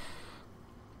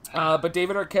 But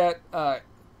David Arquette,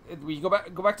 we go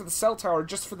back to the cell tower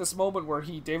just for this moment where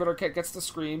David Arquette gets to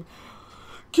scream,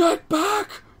 "Get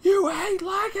back, you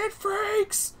eight-legged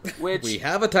freaks!" Which we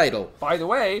have a title. By the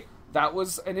way, that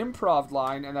was an improv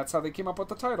line, and that's how they came up with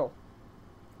the title.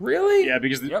 Really? Yeah,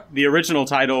 because the original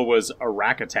title was A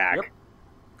Rack Attack. Yep.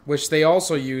 Which they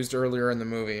also used earlier in the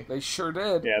movie. They sure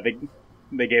did. Yeah,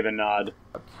 they gave a nod.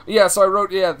 Yeah, so I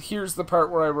wrote, here's the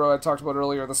part where I talked about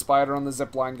earlier, the spider on the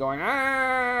zip line going,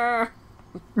 ah!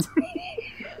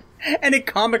 And it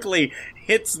comically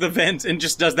hits the vent and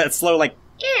just does that slow, like,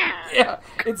 yeah,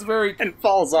 it's very... and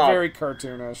falls off. Very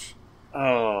cartoonish.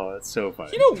 Oh, that's so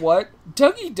funny. You know what?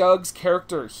 Dougie Doug's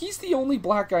character, he's the only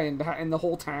black guy in the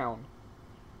whole town.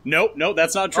 Nope,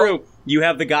 that's not true. You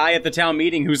have the guy at the town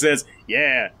meeting who says,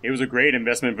 "Yeah, it was a great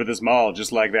investment for this mall,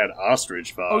 just like that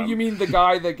ostrich farm." Oh, you mean the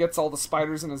guy that gets all the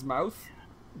spiders in his mouth?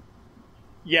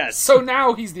 Yes. So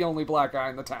now he's the only black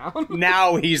guy in the town.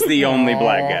 Now he's the only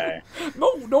black guy.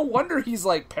 No wonder he's,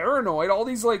 like, paranoid. All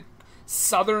these, like,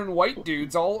 southern white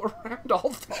dudes all around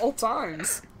all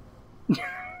times.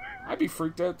 I'd be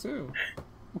freaked out, too.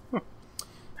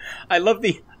 I love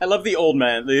the old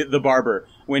man, the barber,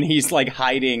 when he's like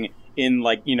hiding in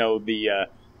like, you know, the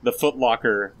Foot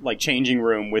Locker like changing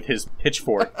room with his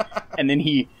pitchfork, and then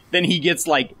he gets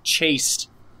like chased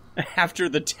after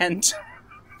the tent.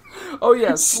 Oh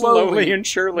yeah, slowly and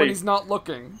surely when he's not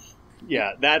looking.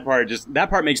 Yeah, that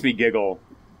part makes me giggle,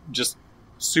 just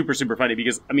super funny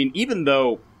because I mean, even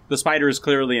though the spider is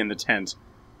clearly in the tent,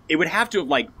 it would have to have,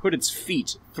 like, put its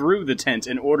feet through the tent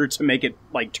in order to make it,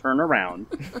 like, turn around.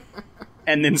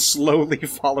 And then slowly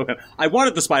follow him. I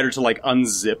wanted the spider to, like,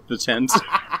 unzip the tent.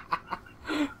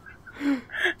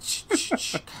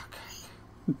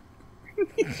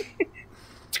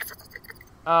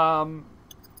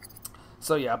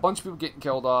 So, yeah, a bunch of people getting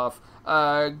killed off.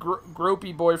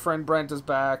 Gropey boyfriend Brent is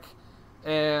back.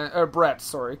 Brett,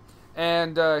 sorry.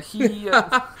 And he...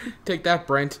 Take that,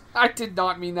 Brent. I did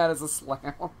not mean that as a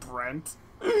slam, Brent.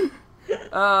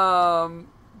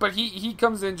 But he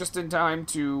comes in just in time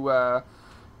to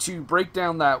break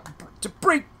down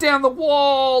the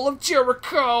wall of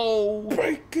Jericho.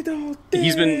 Break it all down.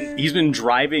 He's been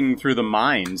driving through the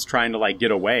mines trying to like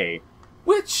get away.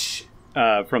 Which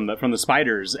from the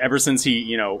spiders ever since he,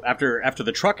 you know, after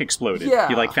the truck exploded. Yeah.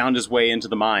 He like found his way into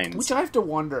the mines. Which I have to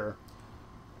wonder.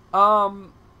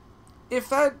 If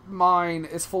that mine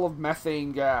is full of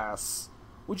methane gas,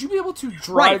 would you be able to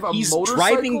drive a he's motorcycle?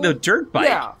 driving the dirt bike,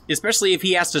 yeah. Especially if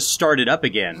he has to start it up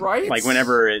again, right? Like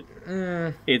whenever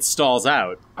it stalls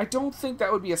out. I don't think that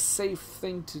would be a safe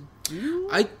thing to do.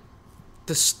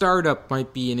 The startup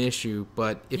might be an issue,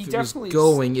 but if it was definitely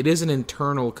going, it is an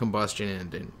internal combustion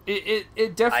engine.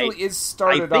 It definitely is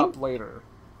started up later.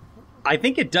 I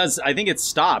think it does. I think it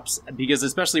stops because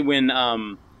especially when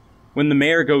the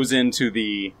mayor goes into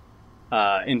the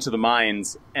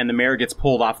mines and the mayor gets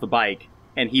pulled off the bike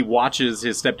and he watches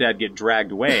his stepdad get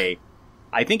dragged away,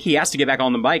 I think he has to get back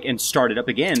on the bike and start it up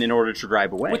again in order to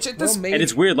drive away. And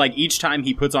it's weird, like, each time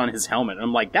he puts on his helmet,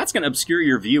 I'm like, that's going to obscure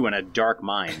your view in a dark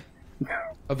mine.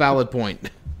 A valid point.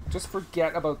 Just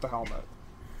forget about the helmet.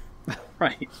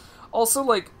 Right. Also,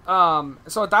 like,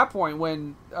 so at that point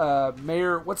when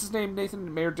Mayor, what's his name,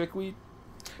 Nathan? Mayor Dickweed?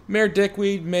 Mayor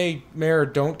Dickweed, Mayor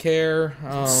don't care.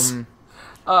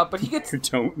 But he gets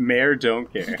Mayor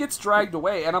don't care. he gets dragged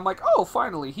away, and I'm like, oh,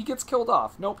 finally, he gets killed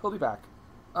off. Nope, he'll be back.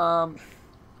 But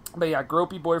yeah,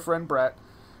 gropey boyfriend Brett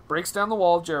breaks down the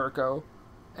wall of Jericho,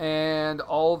 and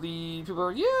all the people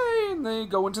are yay, and they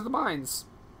go into the mines.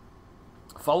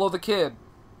 Follow the kid,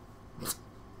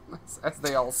 as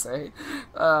they all say.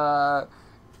 And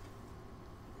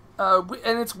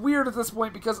it's weird at this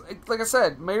point because, like I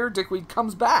said, Mayor Dickweed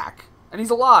comes back, and he's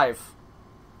alive.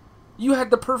 You had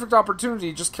the perfect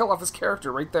opportunity to just kill off his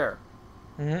character right there.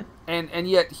 Mm-hmm. And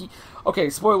yet he... Okay,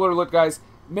 spoiler alert, guys.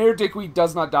 Mayor Dickweed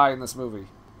does not die in this movie.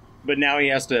 But now he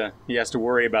has to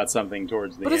worry about something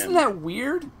towards the end. But isn't that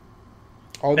weird?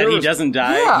 Oh, that he doesn't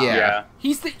die? Yeah.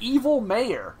 He's the evil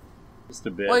mayor. Just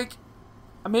a bit. Like,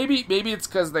 maybe it's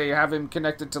because they have him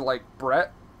connected to, like,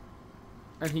 Brett.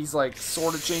 And he's, like,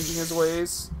 sort of changing his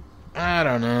ways. I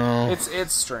don't know.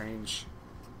 It's strange.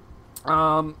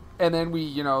 And then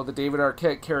we, the David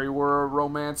Arquette, Carrie Werner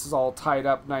romance is all tied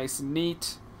up nice and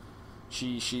neat.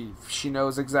 She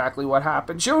knows exactly what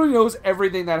happened. She only knows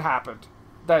everything that happened.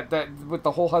 That with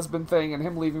the whole husband thing and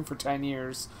him leaving for 10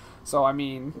 years. So, I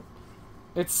mean,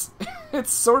 it's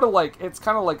sort of like, it's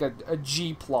kind of like a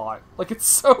G plot. Like, it's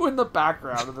so in the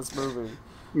background of this movie.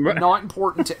 Not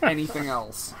important to anything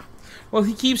else. Well,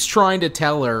 he keeps trying to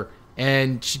tell her,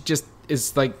 and she just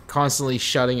is, like, constantly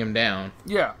shutting him down.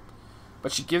 Yeah.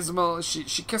 But she gives him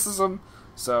she kisses him.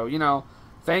 So,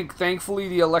 thankfully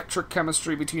the electric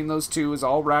chemistry between those two is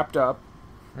all wrapped up.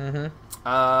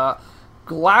 Mm-hmm.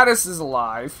 Gladys is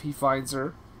alive. He finds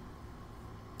her.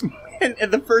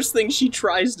 And the first thing she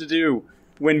tries to do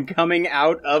when coming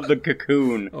out of the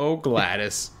cocoon. Oh,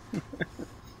 Gladys.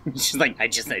 She's like, I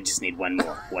just need one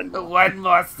more. One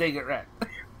more cigarette.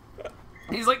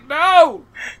 He's like, no!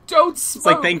 Don't smoke! It's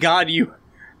like, thank God you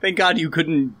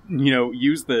couldn't,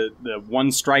 use the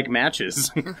one strike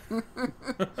matches.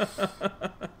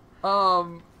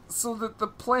 So that the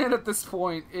plan at this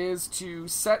point is to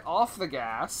set off the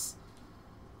gas.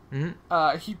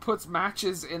 Mm-hmm. He puts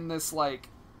matches in this, like,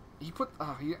 he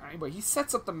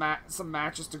sets up some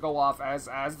matches to go off as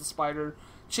the spider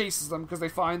chases them, because they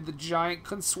find the giant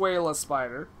Consuela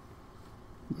spider,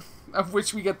 of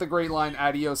which we get the great line,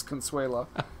 "Adios, Consuela."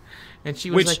 And she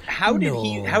was like, how did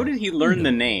he learn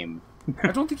the name?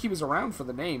 I don't think he was around for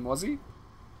the name, was he?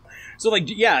 So, like,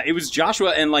 yeah, it was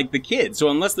Joshua and, like, the kid. So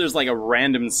unless there's, like, a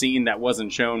random scene that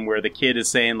wasn't shown where the kid is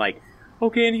saying, like,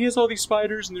 okay, and he has all these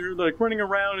spiders, and they're, like, running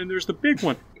around, and there's the big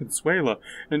one, Consuela,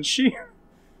 and she...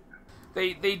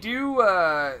 They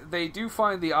do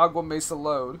find the Agua Mesa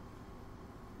lode.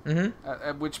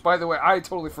 Mm-hmm. Which, by the way, I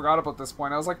totally forgot about this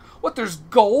point. I was like, what, there's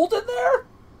gold in there?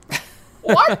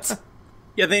 What?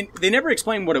 Yeah, they never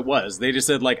explained what it was. They just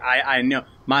said, like, I know.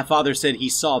 My father said he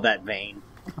saw that vein.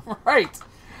 Right.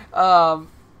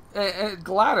 And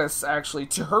Gladys, actually,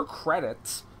 to her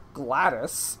credit,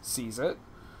 Gladys sees it.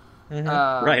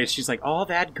 Mm-hmm. Right, she's like, all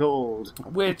that gold.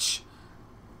 Which,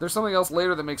 there's something else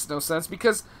later that makes no sense,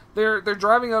 because they're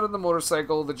driving out on the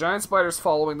motorcycle, the giant spider's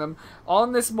following them,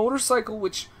 on this motorcycle,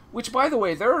 which, by the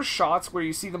way, there are shots where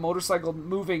you see the motorcycle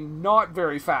moving not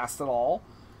very fast at all,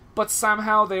 but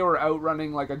somehow they were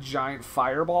outrunning, like, a giant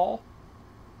fireball.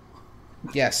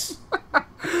 Yes.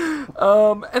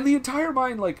 And the entire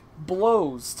mine, like,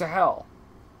 blows to hell.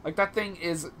 Like, that thing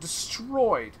is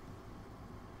destroyed.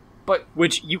 But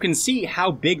which you can see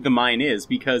how big the mine is,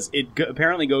 because it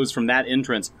apparently goes from that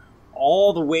entrance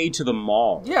all the way to the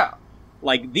mall. Yeah.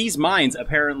 Like, these mines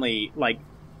apparently, like,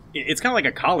 it's kind of like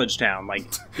a college town. Like,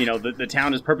 the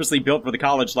town is purposely built for the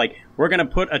college. Like, we're going to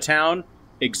put a town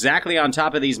exactly on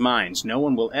top of these mines. No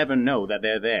one will ever know that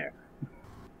they're there.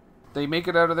 They make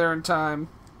it out of there in time.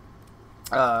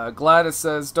 Gladys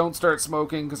says, don't start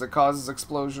smoking because it causes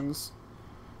explosions.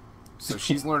 So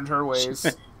she's learned her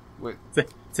ways.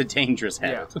 It's a dangerous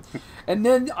habit. Yeah. And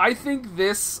then I think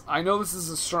this, I know this is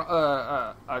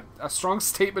a strong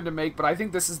statement to make, but I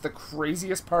think this is the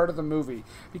craziest part of the movie.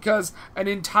 Because an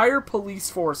entire police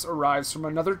force arrives from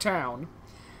another town,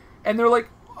 and they're like,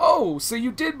 oh, so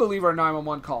you did believe our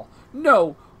 911 call.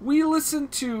 No, we listen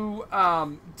to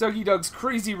Dougie Doug's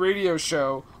crazy radio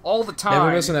show all the time.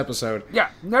 Never miss an episode. Yeah,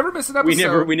 never miss an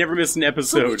episode. We never miss an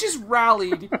episode. So we just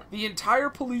rallied the entire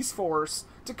police force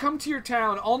to come to your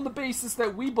town on the basis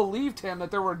that we believed him that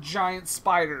there were giant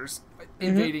spiders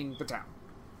invading the town.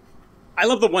 I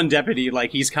love the one deputy,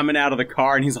 like, he's coming out of the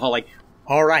car and he's all like,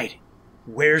 all right,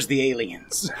 where's the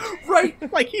aliens? Right.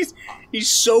 Like he's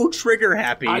so trigger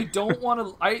happy. I don't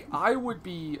want to. I would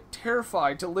be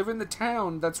terrified to live in the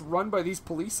town that's run by these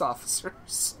police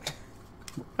officers.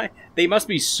 They must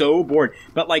be so bored.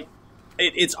 But like,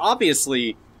 it's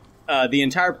obviously the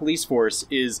entire police force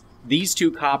is. These two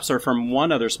cops are from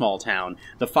one other small town.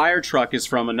 The fire truck is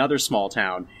from another small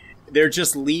town. They're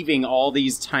just leaving all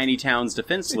these tiny towns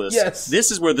defenseless. Yes. This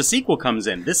is where the sequel comes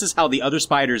in. This is how the other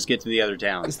spiders get to the other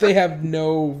towns. They have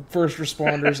no first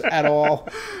responders at all.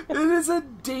 It is a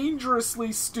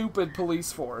dangerously stupid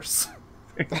police force.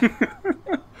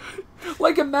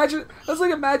 Imagine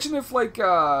if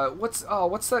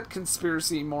what's that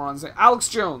conspiracy morons name? Alex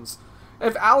Jones.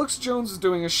 If Alex Jones was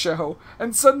doing a show,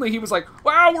 and suddenly he was like,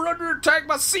 wow, we're under attack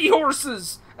by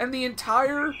seahorses! And the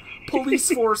entire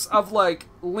police force of,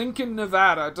 Lincoln,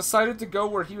 Nevada decided to go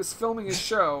where he was filming his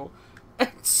show and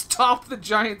stop the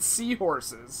giant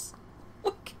seahorses.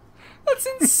 That's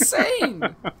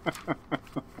insane!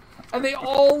 And they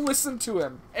all listened to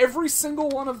him. Every single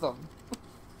one of them.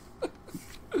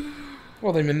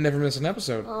 Well, they never miss an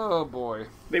episode. Oh, boy.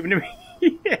 They've never...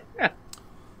 Yeah.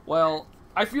 Well,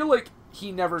 I feel like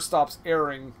he never stops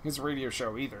airing his radio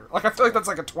show either. I feel like that's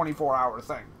a 24-hour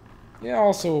thing. Yeah,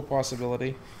 also a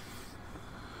possibility.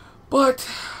 But,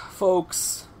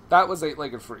 folks, that was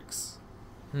Eight-Legged Freaks.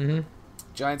 Mm-hmm.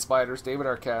 Giant spiders, David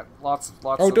Arquette, lots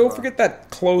Oh, of... don't forget that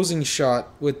closing shot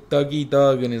with Dougie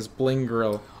Doug and his bling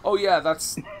grill. Oh, yeah,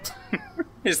 that's...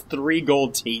 His 3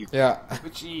 gold teeth. Yeah.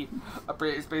 which he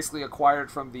is basically acquired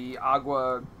from the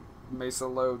Agua Mesa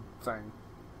Load thing.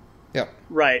 Yep.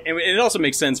 Right, and it also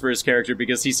makes sense for his character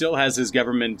because he still has his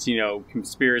government,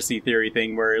 conspiracy theory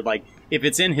thing where, if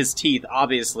it's in his teeth,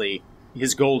 obviously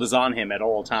his gold is on him at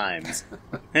all times,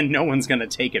 and no one's gonna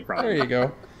take it from him. There you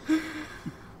go.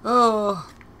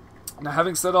 Oh, now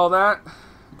having said all that,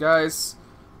 guys,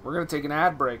 we're gonna take an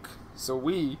ad break, so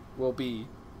we will be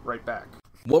right back.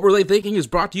 What Were They Thinking is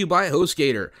brought to you by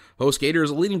HostGator. HostGator is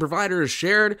a leading provider of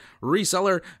shared,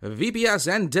 reseller, VPS,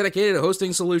 and dedicated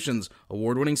hosting solutions.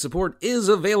 Award-winning support is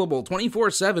available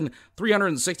 24/7,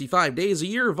 365 days a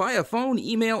year via phone,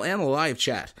 email, and live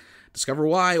chat. Discover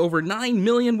why over 9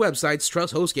 million websites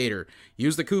trust HostGator.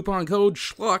 Use the coupon code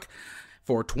SCHLOCK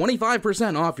for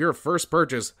 25% off your first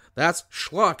purchase. That's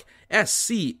SCHLOCK,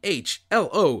 SCHLOCK,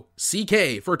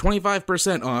 for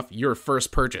 25% off your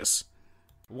first purchase.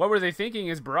 What Were They Thinking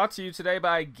is brought to you today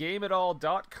by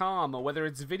GameItAll.com. Whether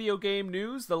it's video game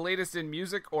news, the latest in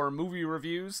music, or movie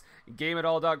reviews,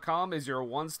 GameItAll.com is your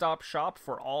one-stop shop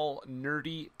for all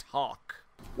nerdy talk.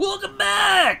 Welcome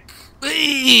back!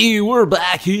 Hey, we're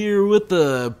back here with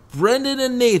Brendan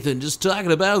and Nathan just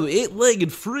talking about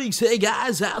Eight-Legged Freaks. Hey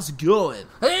guys, how's it going?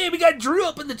 Hey, we got Drew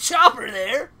up in the chopper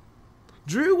there.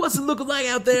 Drew, what's it looking like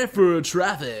out there for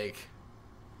traffic?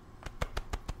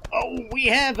 Oh, we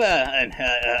have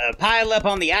a pile up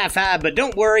on the I-5, but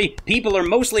don't worry, people are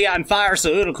mostly on fire, so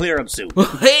it'll clear up soon.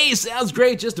 Hey, sounds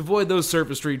great. Just avoid those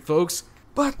surface street folks.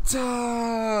 But,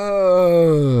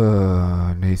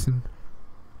 Nathan?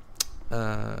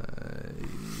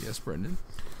 Yes, Brendan.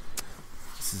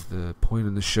 This is the point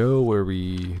in the show where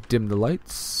we dim the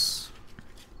lights.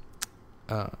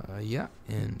 Yeah,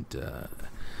 and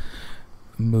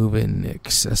moving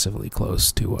excessively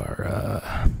close to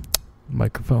our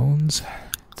microphones.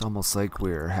 It's almost like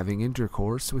we're having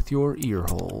intercourse with your ear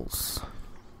holes.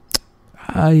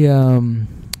 I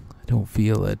don't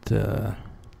feel that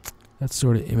that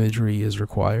sort of imagery is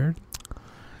required,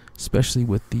 especially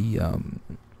with the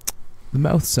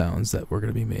mouth sounds that we're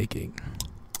going to be making.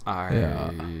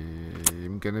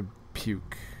 I'm gonna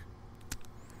puke.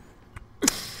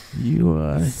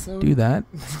 You do that?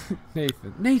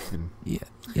 Nathan. Yeah.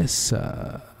 Yes,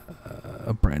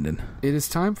 Brandon. It is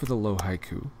time for the low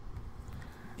haiku.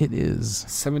 It is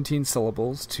 17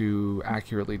 syllables to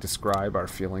accurately describe our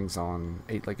feelings on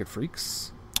Eight-Legged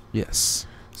Freaks. Yes.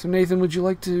 So Nathan, would you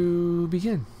like to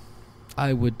begin?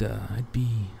 I would. I'd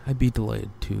be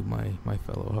delighted to my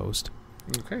fellow host.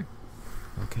 Okay.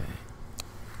 Okay.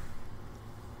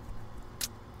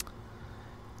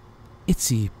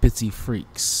 Itsy bitsy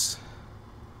freaks.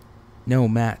 No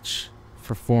match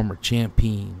for former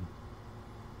champion.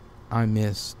 I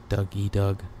miss Dougie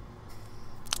Doug.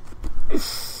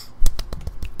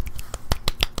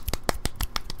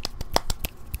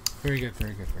 Very good.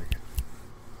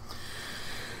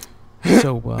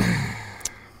 So,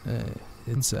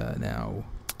 it's now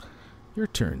your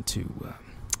turn to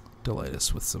delight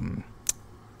us with some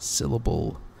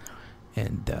syllable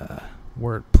and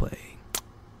wordplay.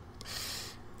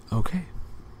 Okay.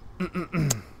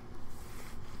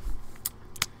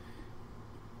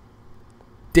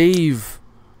 Dave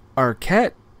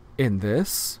Arquette in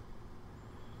this.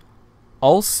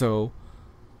 Also,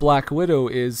 Black Widow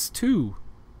is too.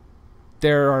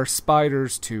 There are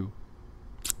spiders too.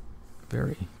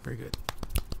 Very, very good.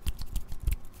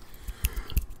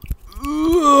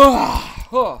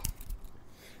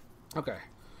 Okay.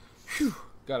 Phew.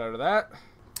 Got out of that.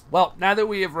 Well, now that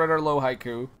we have read our low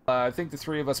haiku, I think the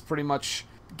three of us pretty much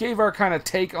gave our kind of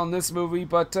take on this movie,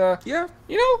 but, Yeah. what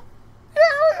do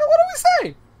we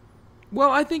say? Well,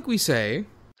 I think we say...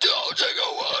 Don't take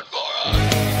a word for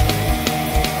it.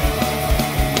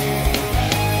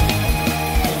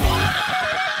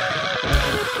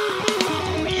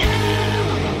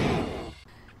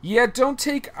 Yeah, don't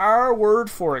take our word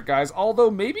for it, guys.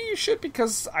 Although maybe you should,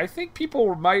 because I think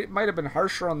people might have been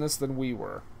harsher on this than we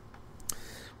were.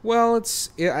 Well,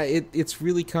 it's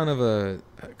really kind of a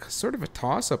sort of a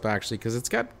toss-up, actually, because it's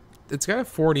got a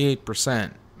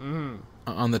 48%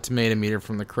 on the tomato meter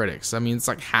from the critics. I mean, it's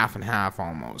like half and half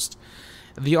almost.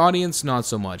 The audience, not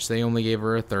so much. They only gave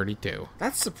her a 32.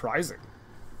 That's surprising.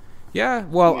 Yeah,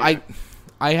 well, yeah.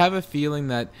 I have a feeling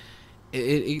that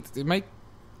it might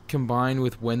combine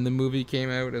with when the movie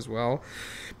came out as well,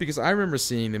 because I remember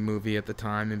seeing the movie at the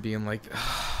time and being like,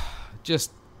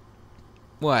 just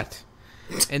what?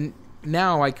 And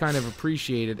now I kind of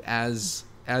appreciate it as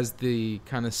the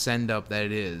kind of send up that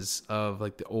it is of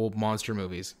like the old monster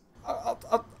movies. I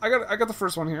got the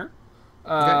first one here,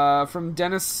 from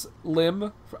Dennis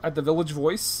Lim at the Village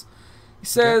Voice. He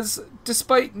says,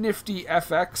 despite nifty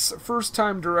FX,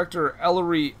 first-time director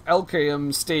Ellery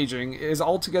Elkayam staging is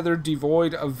altogether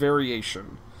devoid of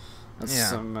variation. That's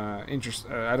some interest.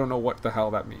 I don't know what the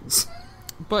hell that means.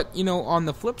 But, on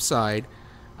the flip side,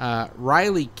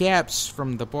 Riley Capps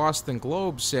from the Boston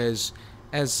Globe says,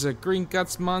 as Green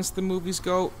Guts monster movies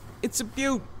go, it's a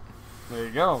beaut. There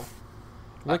you go.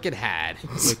 Wicked had.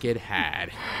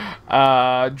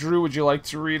 Drew, would you like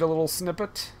to read a little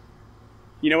snippet?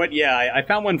 You know what? Yeah, I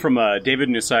found one from David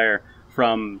Nussire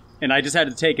and I just had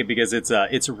to take it because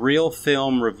it's Real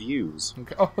Film Reviews.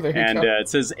 Okay. Oh, there you go. And it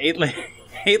says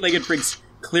Eight-Legged Freaks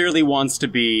clearly wants to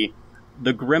be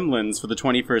the Gremlins for the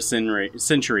 21st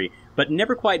century, but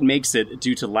never quite makes it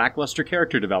due to lackluster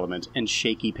character development and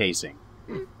shaky pacing.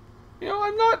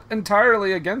 I'm not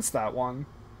entirely against that one.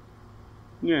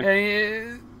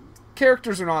 Yeah.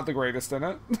 Characters are not the greatest in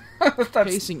it.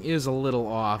 Pacing is a little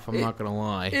off, I'm not going to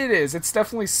lie. It is. It's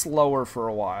definitely slower for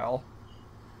a while.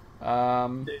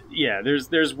 Yeah,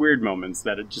 there's weird moments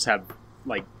that it just have,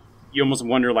 like, you almost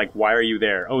wonder, like, why are you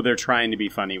there? Oh, they're trying to be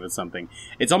funny with something.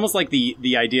 It's almost like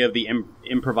the idea of the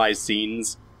improvised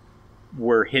scenes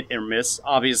were hit or miss.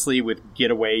 Obviously, with Get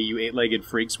Away, You Eight-Legged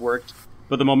Freaks worked.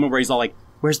 But the moment where he's all like,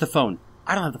 where's the phone?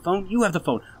 I don't have the phone. You have the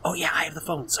phone. Oh, yeah, I have the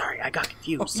phone. Sorry, I got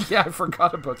confused. Yeah, I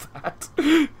forgot about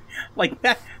that. Like,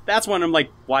 that's when I'm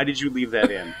like, why did you leave that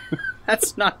in?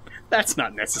 That's not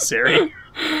necessary.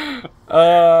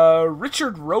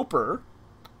 Richard Roper,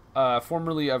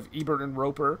 formerly of Ebert and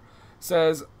Roper,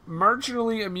 says,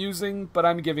 marginally amusing, but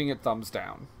I'm giving it thumbs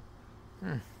down.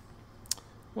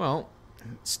 Well,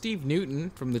 Steve Newton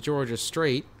from the Georgia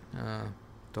Straight,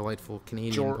 delightful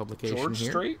Canadian publication George here.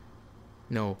 Strait?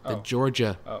 No, the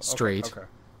Georgia Straight. Okay.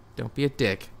 Don't be a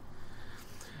dick.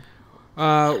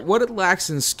 What it lacks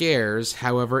in scares,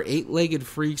 however, Eight-Legged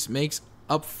Freaks makes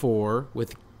up for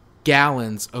with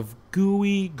gallons of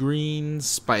gooey green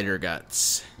spider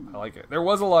guts. I like it. There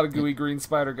was a lot of gooey green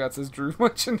spider guts, as Drew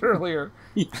mentioned earlier.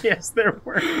 Yes, there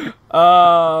were.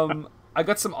 I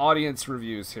got some audience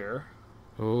reviews here.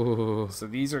 Oh. So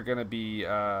these are going to be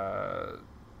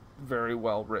very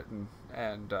well written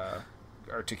and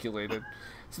articulated.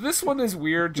 So this one is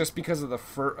weird just because of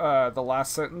the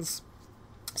last sentence.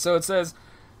 So it says,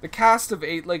 the cast of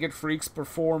Eight-Legged Freaks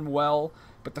perform well,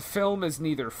 but the film is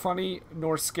neither funny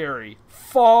nor scary.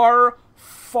 Far,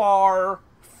 far,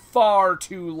 far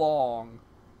too long.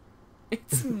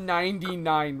 It's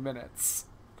 99 minutes.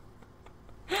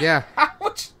 Yeah. How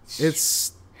much?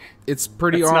 It's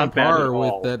pretty That's on not bad at par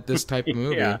all. with this type of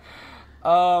movie. Yeah.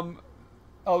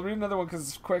 I'll read another one because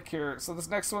it's quick here. So this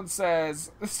next one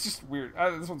says, it's just weird.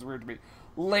 This one's weird to me.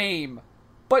 Lame,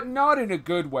 but not in a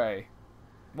good way.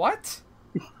 What?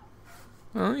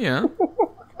 Oh, yeah.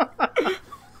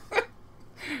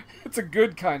 It's a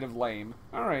good kind of lame.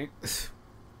 All right.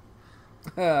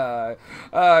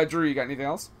 Drew, you got anything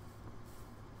else?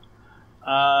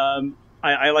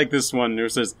 I like this one.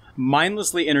 It says,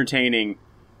 mindlessly entertaining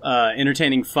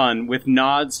fun with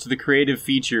nods to the creative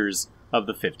features of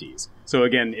the 50s. So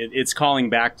again, it's calling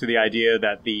back to the idea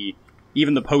that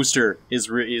even the poster is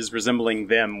resembling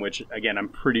them, which again I'm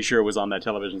pretty sure was on that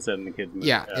television set in the kids'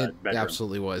 Yeah, it bedroom.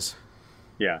 absolutely was.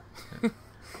 Yeah.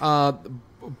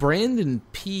 Brandon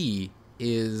P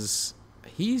he's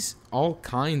all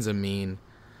kinds of mean.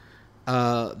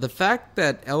 The fact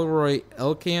that Elroy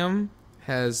Elcam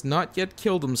has not yet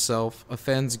killed himself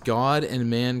offends God and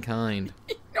mankind.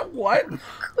 You know what?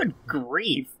 Good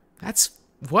grief.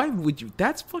 Why would you?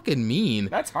 That's fucking mean.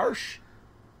 That's harsh.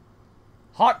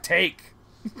 Hot take.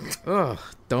 Ugh,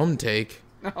 dumb take.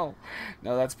 No,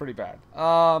 that's pretty bad.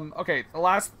 Okay, the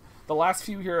last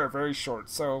few here are very short.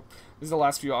 So this is the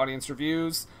last few audience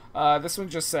reviews. This one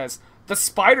just says, "The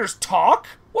spiders talk?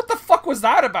 What the fuck was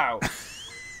that about?"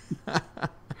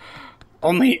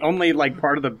 only like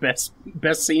part of the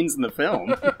best scenes in the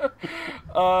film.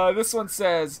 This one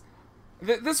says,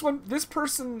 this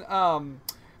person on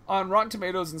Rotten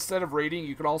Tomatoes, instead of rating,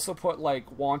 you could also put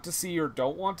like want to see or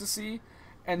don't want to see.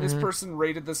 And this person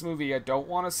rated this movie I don't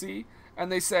want to see.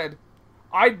 And they said,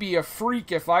 "I'd be a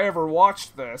freak if I ever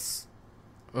watched this."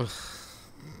 Oh,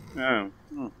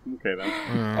 okay then.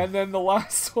 And then the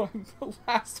last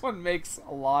one makes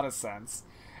a lot of sense.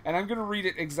 And I'm going to read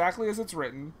it exactly as it's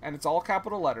written, and it's all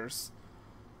capital letters.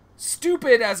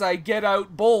 "Stupid as I get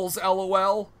out bulls,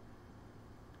 LOL."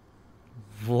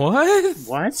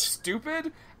 What?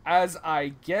 Stupid as I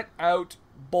get out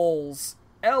bulls,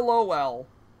 LOL.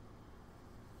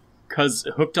 'Cause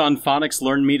Hooked on Phonics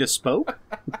learned me to spoke?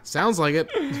 Sounds like it.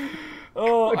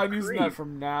 Oh, I'm using that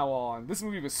from now on. This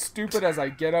movie was stupid as I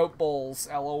get out bulls,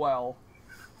 LOL.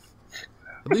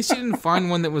 At least you didn't find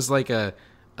one that was like a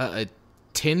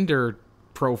Tinder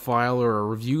profile or a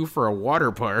review for a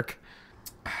water park.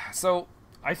 So,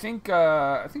 I think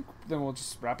then we'll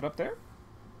just wrap it up there.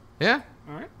 Yeah.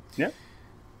 All right. Yeah.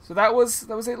 So that was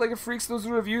Eight-Legged Freaks. Those are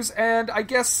the reviews, and I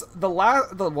guess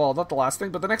not the last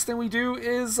thing, but the next thing we do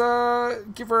is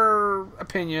give our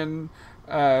opinion,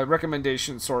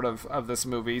 recommendation, sort of this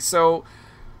movie. So,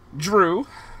 Drew,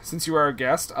 since you are a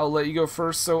guest, I'll let you go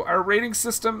first. So our rating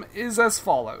system is as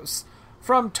follows: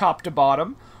 from top to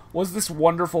bottom, was this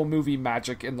wonderful movie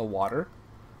magic in the water?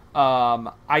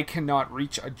 I cannot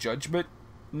reach a judgment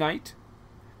night.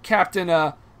 Captain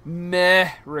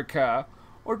America.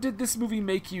 Or did this movie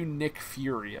make you Nick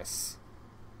Furious?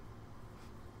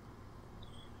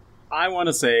 I want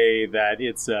to say that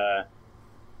it's going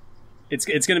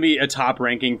to be a top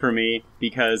ranking for me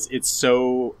because it's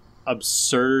so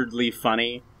absurdly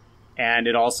funny, and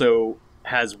it also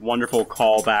has wonderful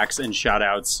callbacks and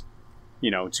shout-outs,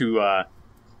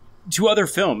 to other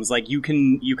films. Like you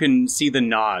can see the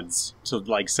nods to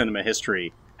like cinema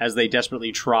history as they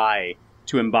desperately try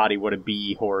to embody what a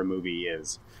B horror movie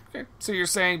is. Okay, so you're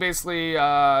saying basically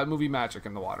movie magic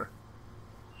in the water.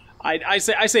 I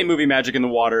say movie magic in the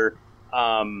water,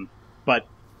 but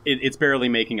it's barely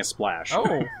making a splash.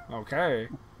 Oh, okay.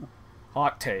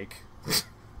 Hot take.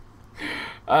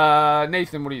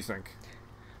 Nathan, what do you think?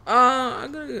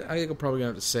 I'm probably gonna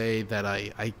have to say that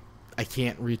I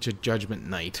can't reach a judgment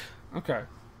night. Okay,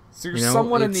 so you're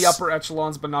somewhat in the upper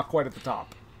echelons, but not quite at the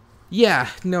top. Yeah,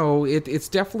 no, it's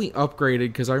definitely upgraded,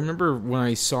 because I remember when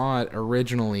I saw it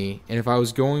originally, and if I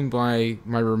was going by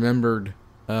my remembered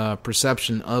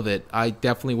perception of it, I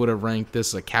definitely would have ranked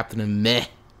this a Captain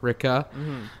America,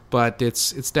 but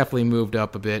it's definitely moved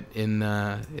up a bit in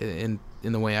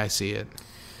the way I see it.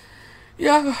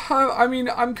 Yeah, I mean,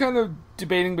 I'm kind of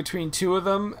debating between two of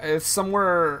them. It's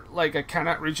somewhere like I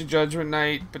cannot reach a judgment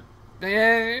night, but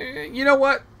you know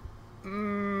what?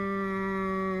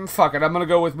 Fuck it, I'm gonna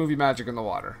go with movie magic in the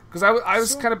water, because I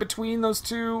was kind of between those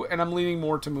two, and I'm leaning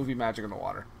more to movie magic in the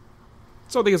water.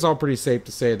 So I think it's all pretty safe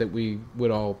to say that we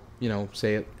would all,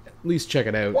 say it, at least check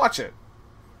it out. Watch it.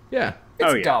 Yeah.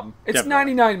 It's dumb. It's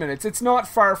definitely 99 minutes. It's not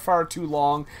far too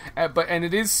long, and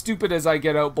it is stupid as I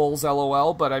get out bulls,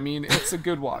 LOL. But I mean, it's a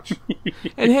good watch.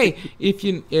 And hey, if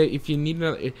you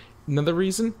need another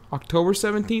reason, October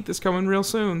 17th is coming real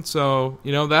soon, so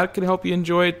that could help you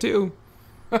enjoy it too.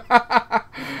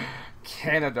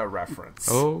 Canada reference.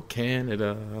 Oh,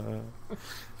 Canada.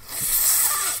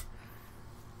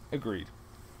 Agreed.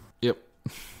 Yep.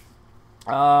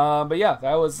 But yeah,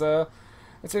 that was let's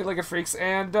say Eight-Legged Freaks,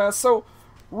 and so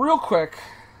real quick,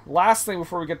 last thing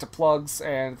before we get to plugs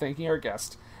and thanking our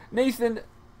guest, Nathan.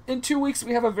 In 2 weeks,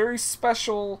 we have a very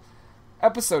special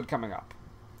episode coming up.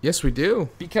 Yes, we do,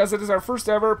 because it is our first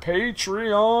ever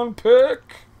Patreon pick.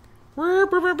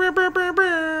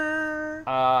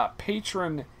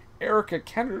 Patron Erica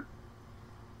Kennard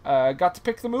got to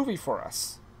pick the movie for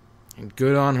us. And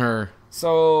good on her.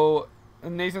 So,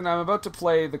 Nathan, I'm about to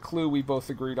play the clue we both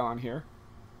agreed on here.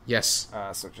 Yes.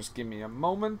 So just give me a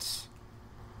moment.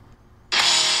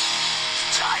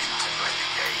 Time to play the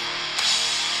game.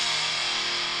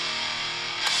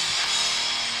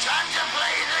 Time to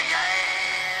play the game.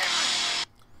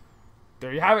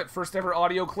 there you have it. First ever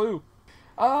audio clue.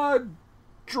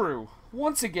 Drew,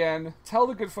 once again, tell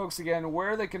the good folks again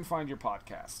where they can find your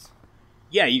podcast.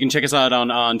 Yeah, you can check us out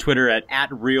on Twitter at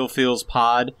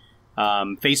RealFeelsPod.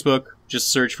 Facebook, just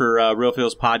search for Real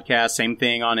Feels Podcast. Same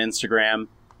thing on Instagram.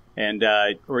 And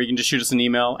or you can just shoot us an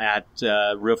email at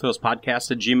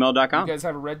realfeelspodcast@gmail.com. You guys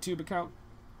have a RedTube account?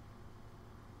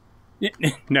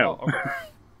 No. Oh, okay.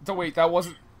 So wait, that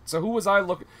wasn't... So who was I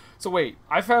looking... So wait,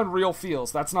 I found Real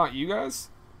Feels. That's not you guys?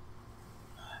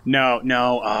 No.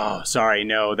 Oh, sorry.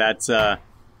 No, that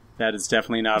is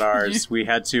definitely not ours. We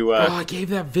had to... I gave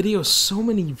that video so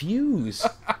many views.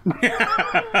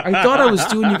 I thought I was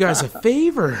doing you guys a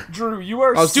favor. Drew, you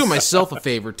are... I was doing myself a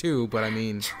favor, too, but I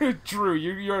mean... Drew,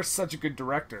 you are such a good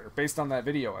director, based on that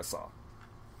video I saw.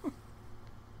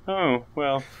 Oh,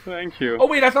 well, thank you. Oh,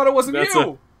 wait, I thought it wasn't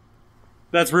you!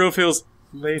 That's Real Feels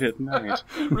late at night.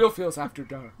 Real Feels after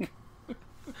dark.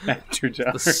 After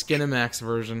dark. The Skinamax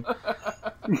version.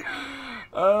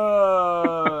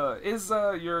 Is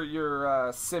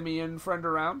your Simeon friend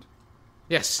around?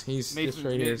 Yes, he's Nathan,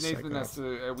 right here. Nathan has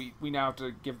to. We now have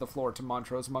to give the floor to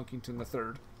Montrose Monkington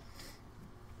III.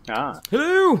 Ah.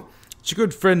 Hello! It's your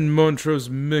good friend Montrose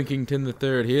Monkington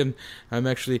III here, and I'm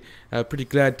actually pretty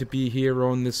glad to be here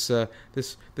on this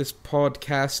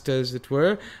podcast, as it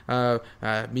were.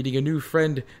 Meeting a new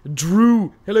friend,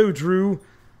 Drew. Hello, Drew.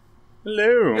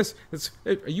 Hello. Yes,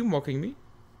 are you mocking me?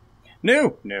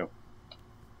 No.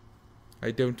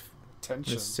 I don't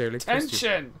Tension. necessarily trust you.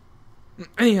 Tension!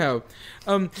 Anyhow,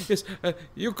 yes,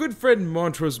 your good friend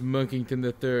Montrose Monkington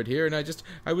III here, and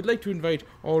I would like to invite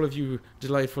all of you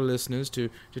delightful listeners to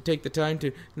take the time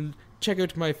to check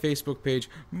out my Facebook page,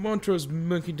 Montrose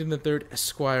Monkington III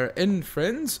Esquire and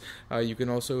Friends. You can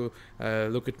also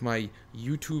look at my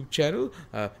YouTube channel,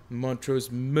 Montrose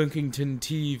Monkington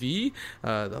TV.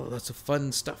 Lots of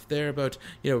fun stuff there about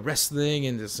wrestling,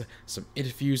 and there's some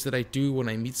interviews that I do when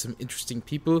I meet some interesting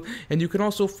people. And you can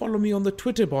also follow me on the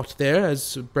Twitter bot there,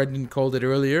 as Brendan called it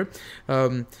earlier.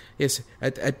 Yes,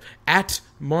 at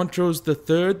Montrose the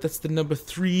Third. That's the number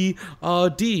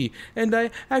 3RD. And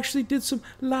I actually did some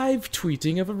live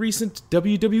tweeting of a recent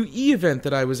WWE event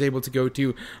that I was able to go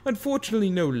to. Unfortunately,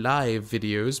 no live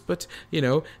videos, but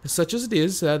such as it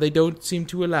is, they don't seem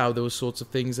to allow those sorts of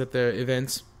things at their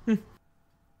events.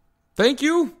 Thank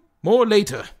you. More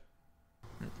later.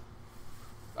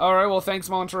 All right, well, thanks,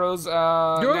 Montrose.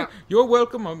 You're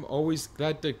welcome. I'm always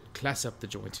glad to class up the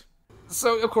joint.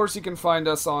 So, of course, you can find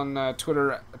us on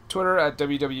Twitter at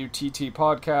WWTT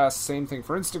Podcast. Same thing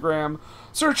for Instagram.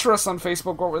 Search for us on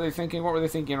Facebook. What Were They Thinking? What Were They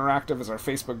Thinking Interactive is our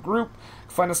Facebook group.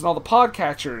 Find us on all the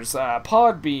podcatchers,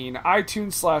 Podbean,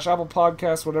 iTunes / Apple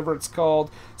Podcasts, whatever it's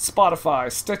called, Spotify,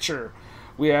 Stitcher.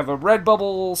 We have a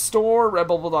Redbubble store,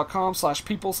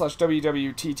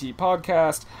 redbubble.com/people/WWTT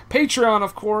podcast. Patreon,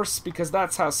 of course, because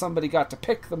that's how somebody got to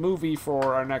pick the movie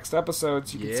for our next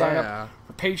episodes. You can sign up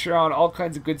for Patreon, all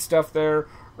kinds of good stuff there.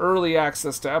 Early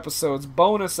access to episodes,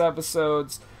 bonus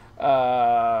episodes.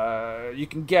 You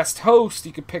can guest host,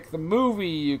 you can pick the movie,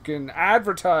 you can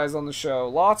advertise on the show.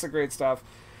 Lots of great stuff.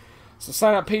 So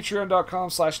sign up,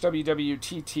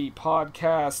 patreon.com/WWTT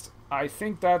podcast. I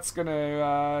think that's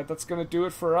gonna do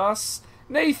it for us.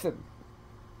 Nathan.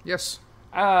 Yes.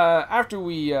 After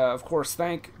we, of course,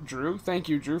 thank Drew. Thank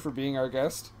you, Drew, for being our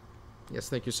guest. Yes,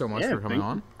 thank you so much for coming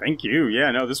on. Thank you.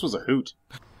 Yeah, no, this was a hoot.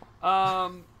 Yeah,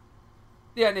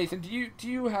 Nathan, do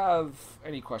you have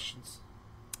any questions?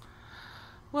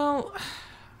 Well,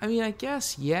 I mean, I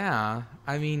guess, yeah.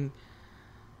 I mean,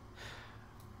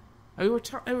 we're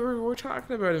talking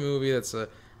about a movie that's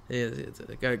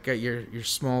got your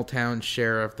small town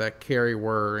sheriff, that Carrie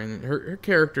Wurr, and her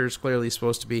character is clearly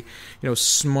supposed to be,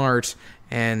 smart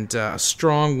and a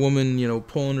strong woman,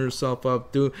 pulling herself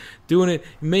up, doing it,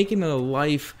 making a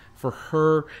life for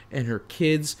her and her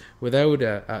kids without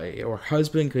her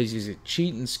husband, because he's a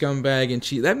cheating scumbag, and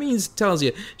tells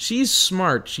you she's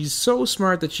smart. She's so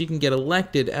smart that she can get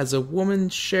elected as a woman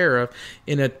sheriff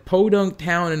in a podunk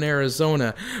town in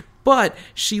Arizona. But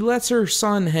she lets her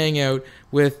son hang out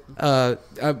with a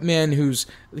man who's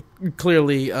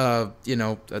clearly, a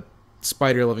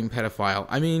spider-loving pedophile.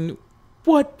 I mean,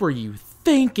 what were you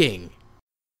thinking?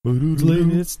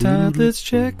 It's time, let's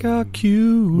check our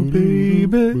cue,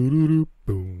 baby.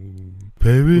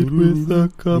 Pair it with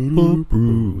a couple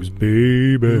brews,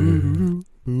 baby.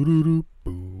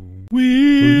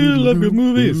 We love good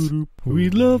movies. We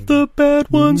love the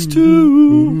bad ones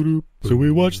too. So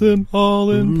we watch them all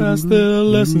and pass their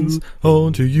lessons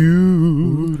on to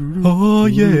you. Oh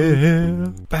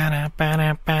yeah.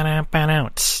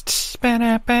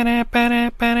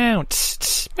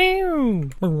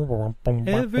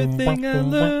 Everything I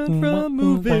learned from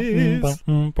movies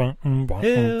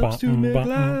helps to make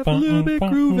life a little bit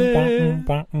groovy.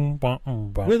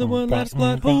 With a one-last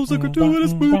plot holes or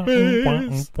gratuitous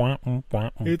movies,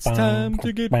 it's time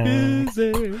to get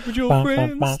busy with your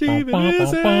friend Steve and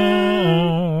Izzy.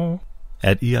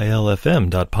 At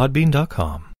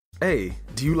eilfm.podbean.com. Hey,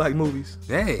 do you like movies?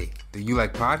 Hey, do you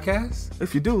like podcasts?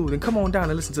 If you do, then come on down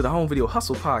and listen to the Home Video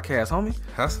Hustle podcast, homie.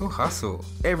 Hustle.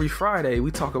 Every Friday, we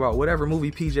talk about whatever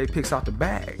movie PJ picks out the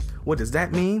bag. What does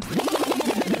that mean?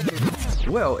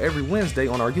 Well, every Wednesday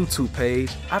on our YouTube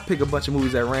page, I pick a bunch of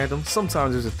movies at random.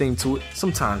 Sometimes there's a theme to it,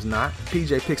 sometimes not.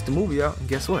 PJ picks the movie out, and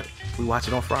guess what? We watch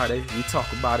it on Friday. We talk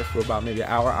about it for about maybe an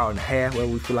hour and a half,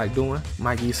 whatever we feel like doing.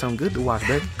 Might give you something good to watch,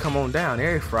 baby. Come on down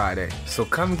every Friday. So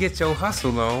come get your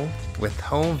hustle on with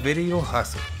Home Video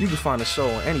Hustle. You can find the show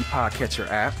on any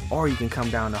podcatcher app, or you can come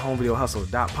down to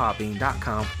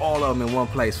homevideohustle.podbean.com. All of them in one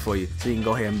place for you, so you can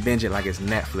go ahead and binge it like it's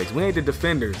Netflix. We ain't the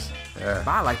Defenders, but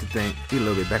I like to think we a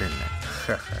little bit better than that.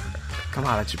 Come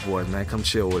holler at your boys, man. Come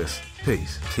chill with us.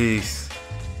 Peace. Peace.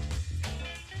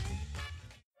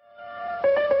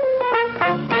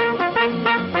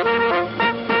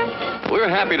 We're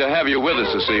happy to have you with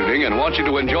us this evening and want you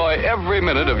to enjoy every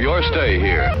minute of your stay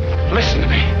here. Listen to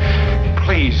me.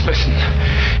 Please listen.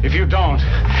 If you don't,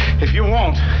 if you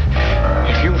won't,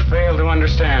 if you fail to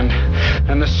understand,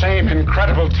 then the same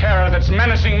incredible terror that's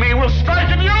menacing me will strike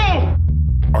at you!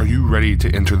 Are you ready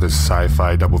to enter the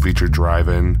sci-fi double feature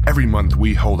drive-in? Every month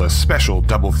we hold a special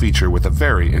double feature with a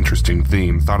very interesting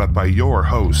theme thought up by your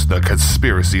host, the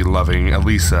conspiracy-loving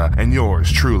Elisa, and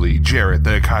yours truly, Jarrett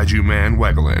the Kaiju Man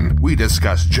Weglin. We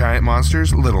discuss giant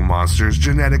monsters, little monsters,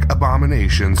 genetic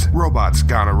abominations, robots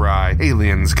gone awry,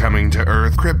 aliens coming to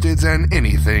Earth, cryptids, and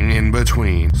anything in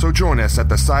between. So join us at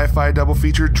the Sci-Fi Double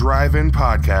Feature Drive-In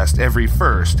podcast every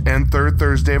first and third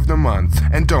Thursday of the month.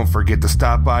 And don't forget to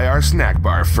stop by our snack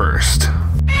bar first.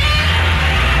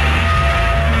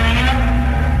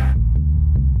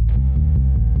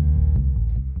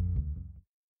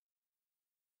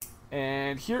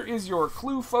 And here is your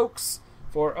clue, folks,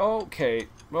 for... Okay.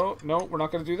 Well, no, we're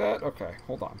not going to do that? Okay,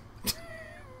 hold on.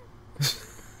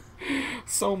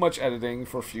 So much editing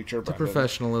for future Brendan.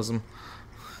 Professionalism.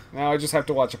 Now I just have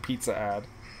to watch a pizza ad.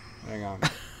 Hang on.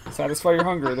 Satisfy your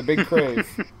hunger, the big crave.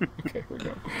 Okay, here we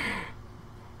go.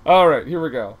 Alright, here we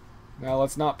go. Now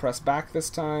let's not press back this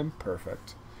time.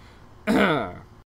 Perfect.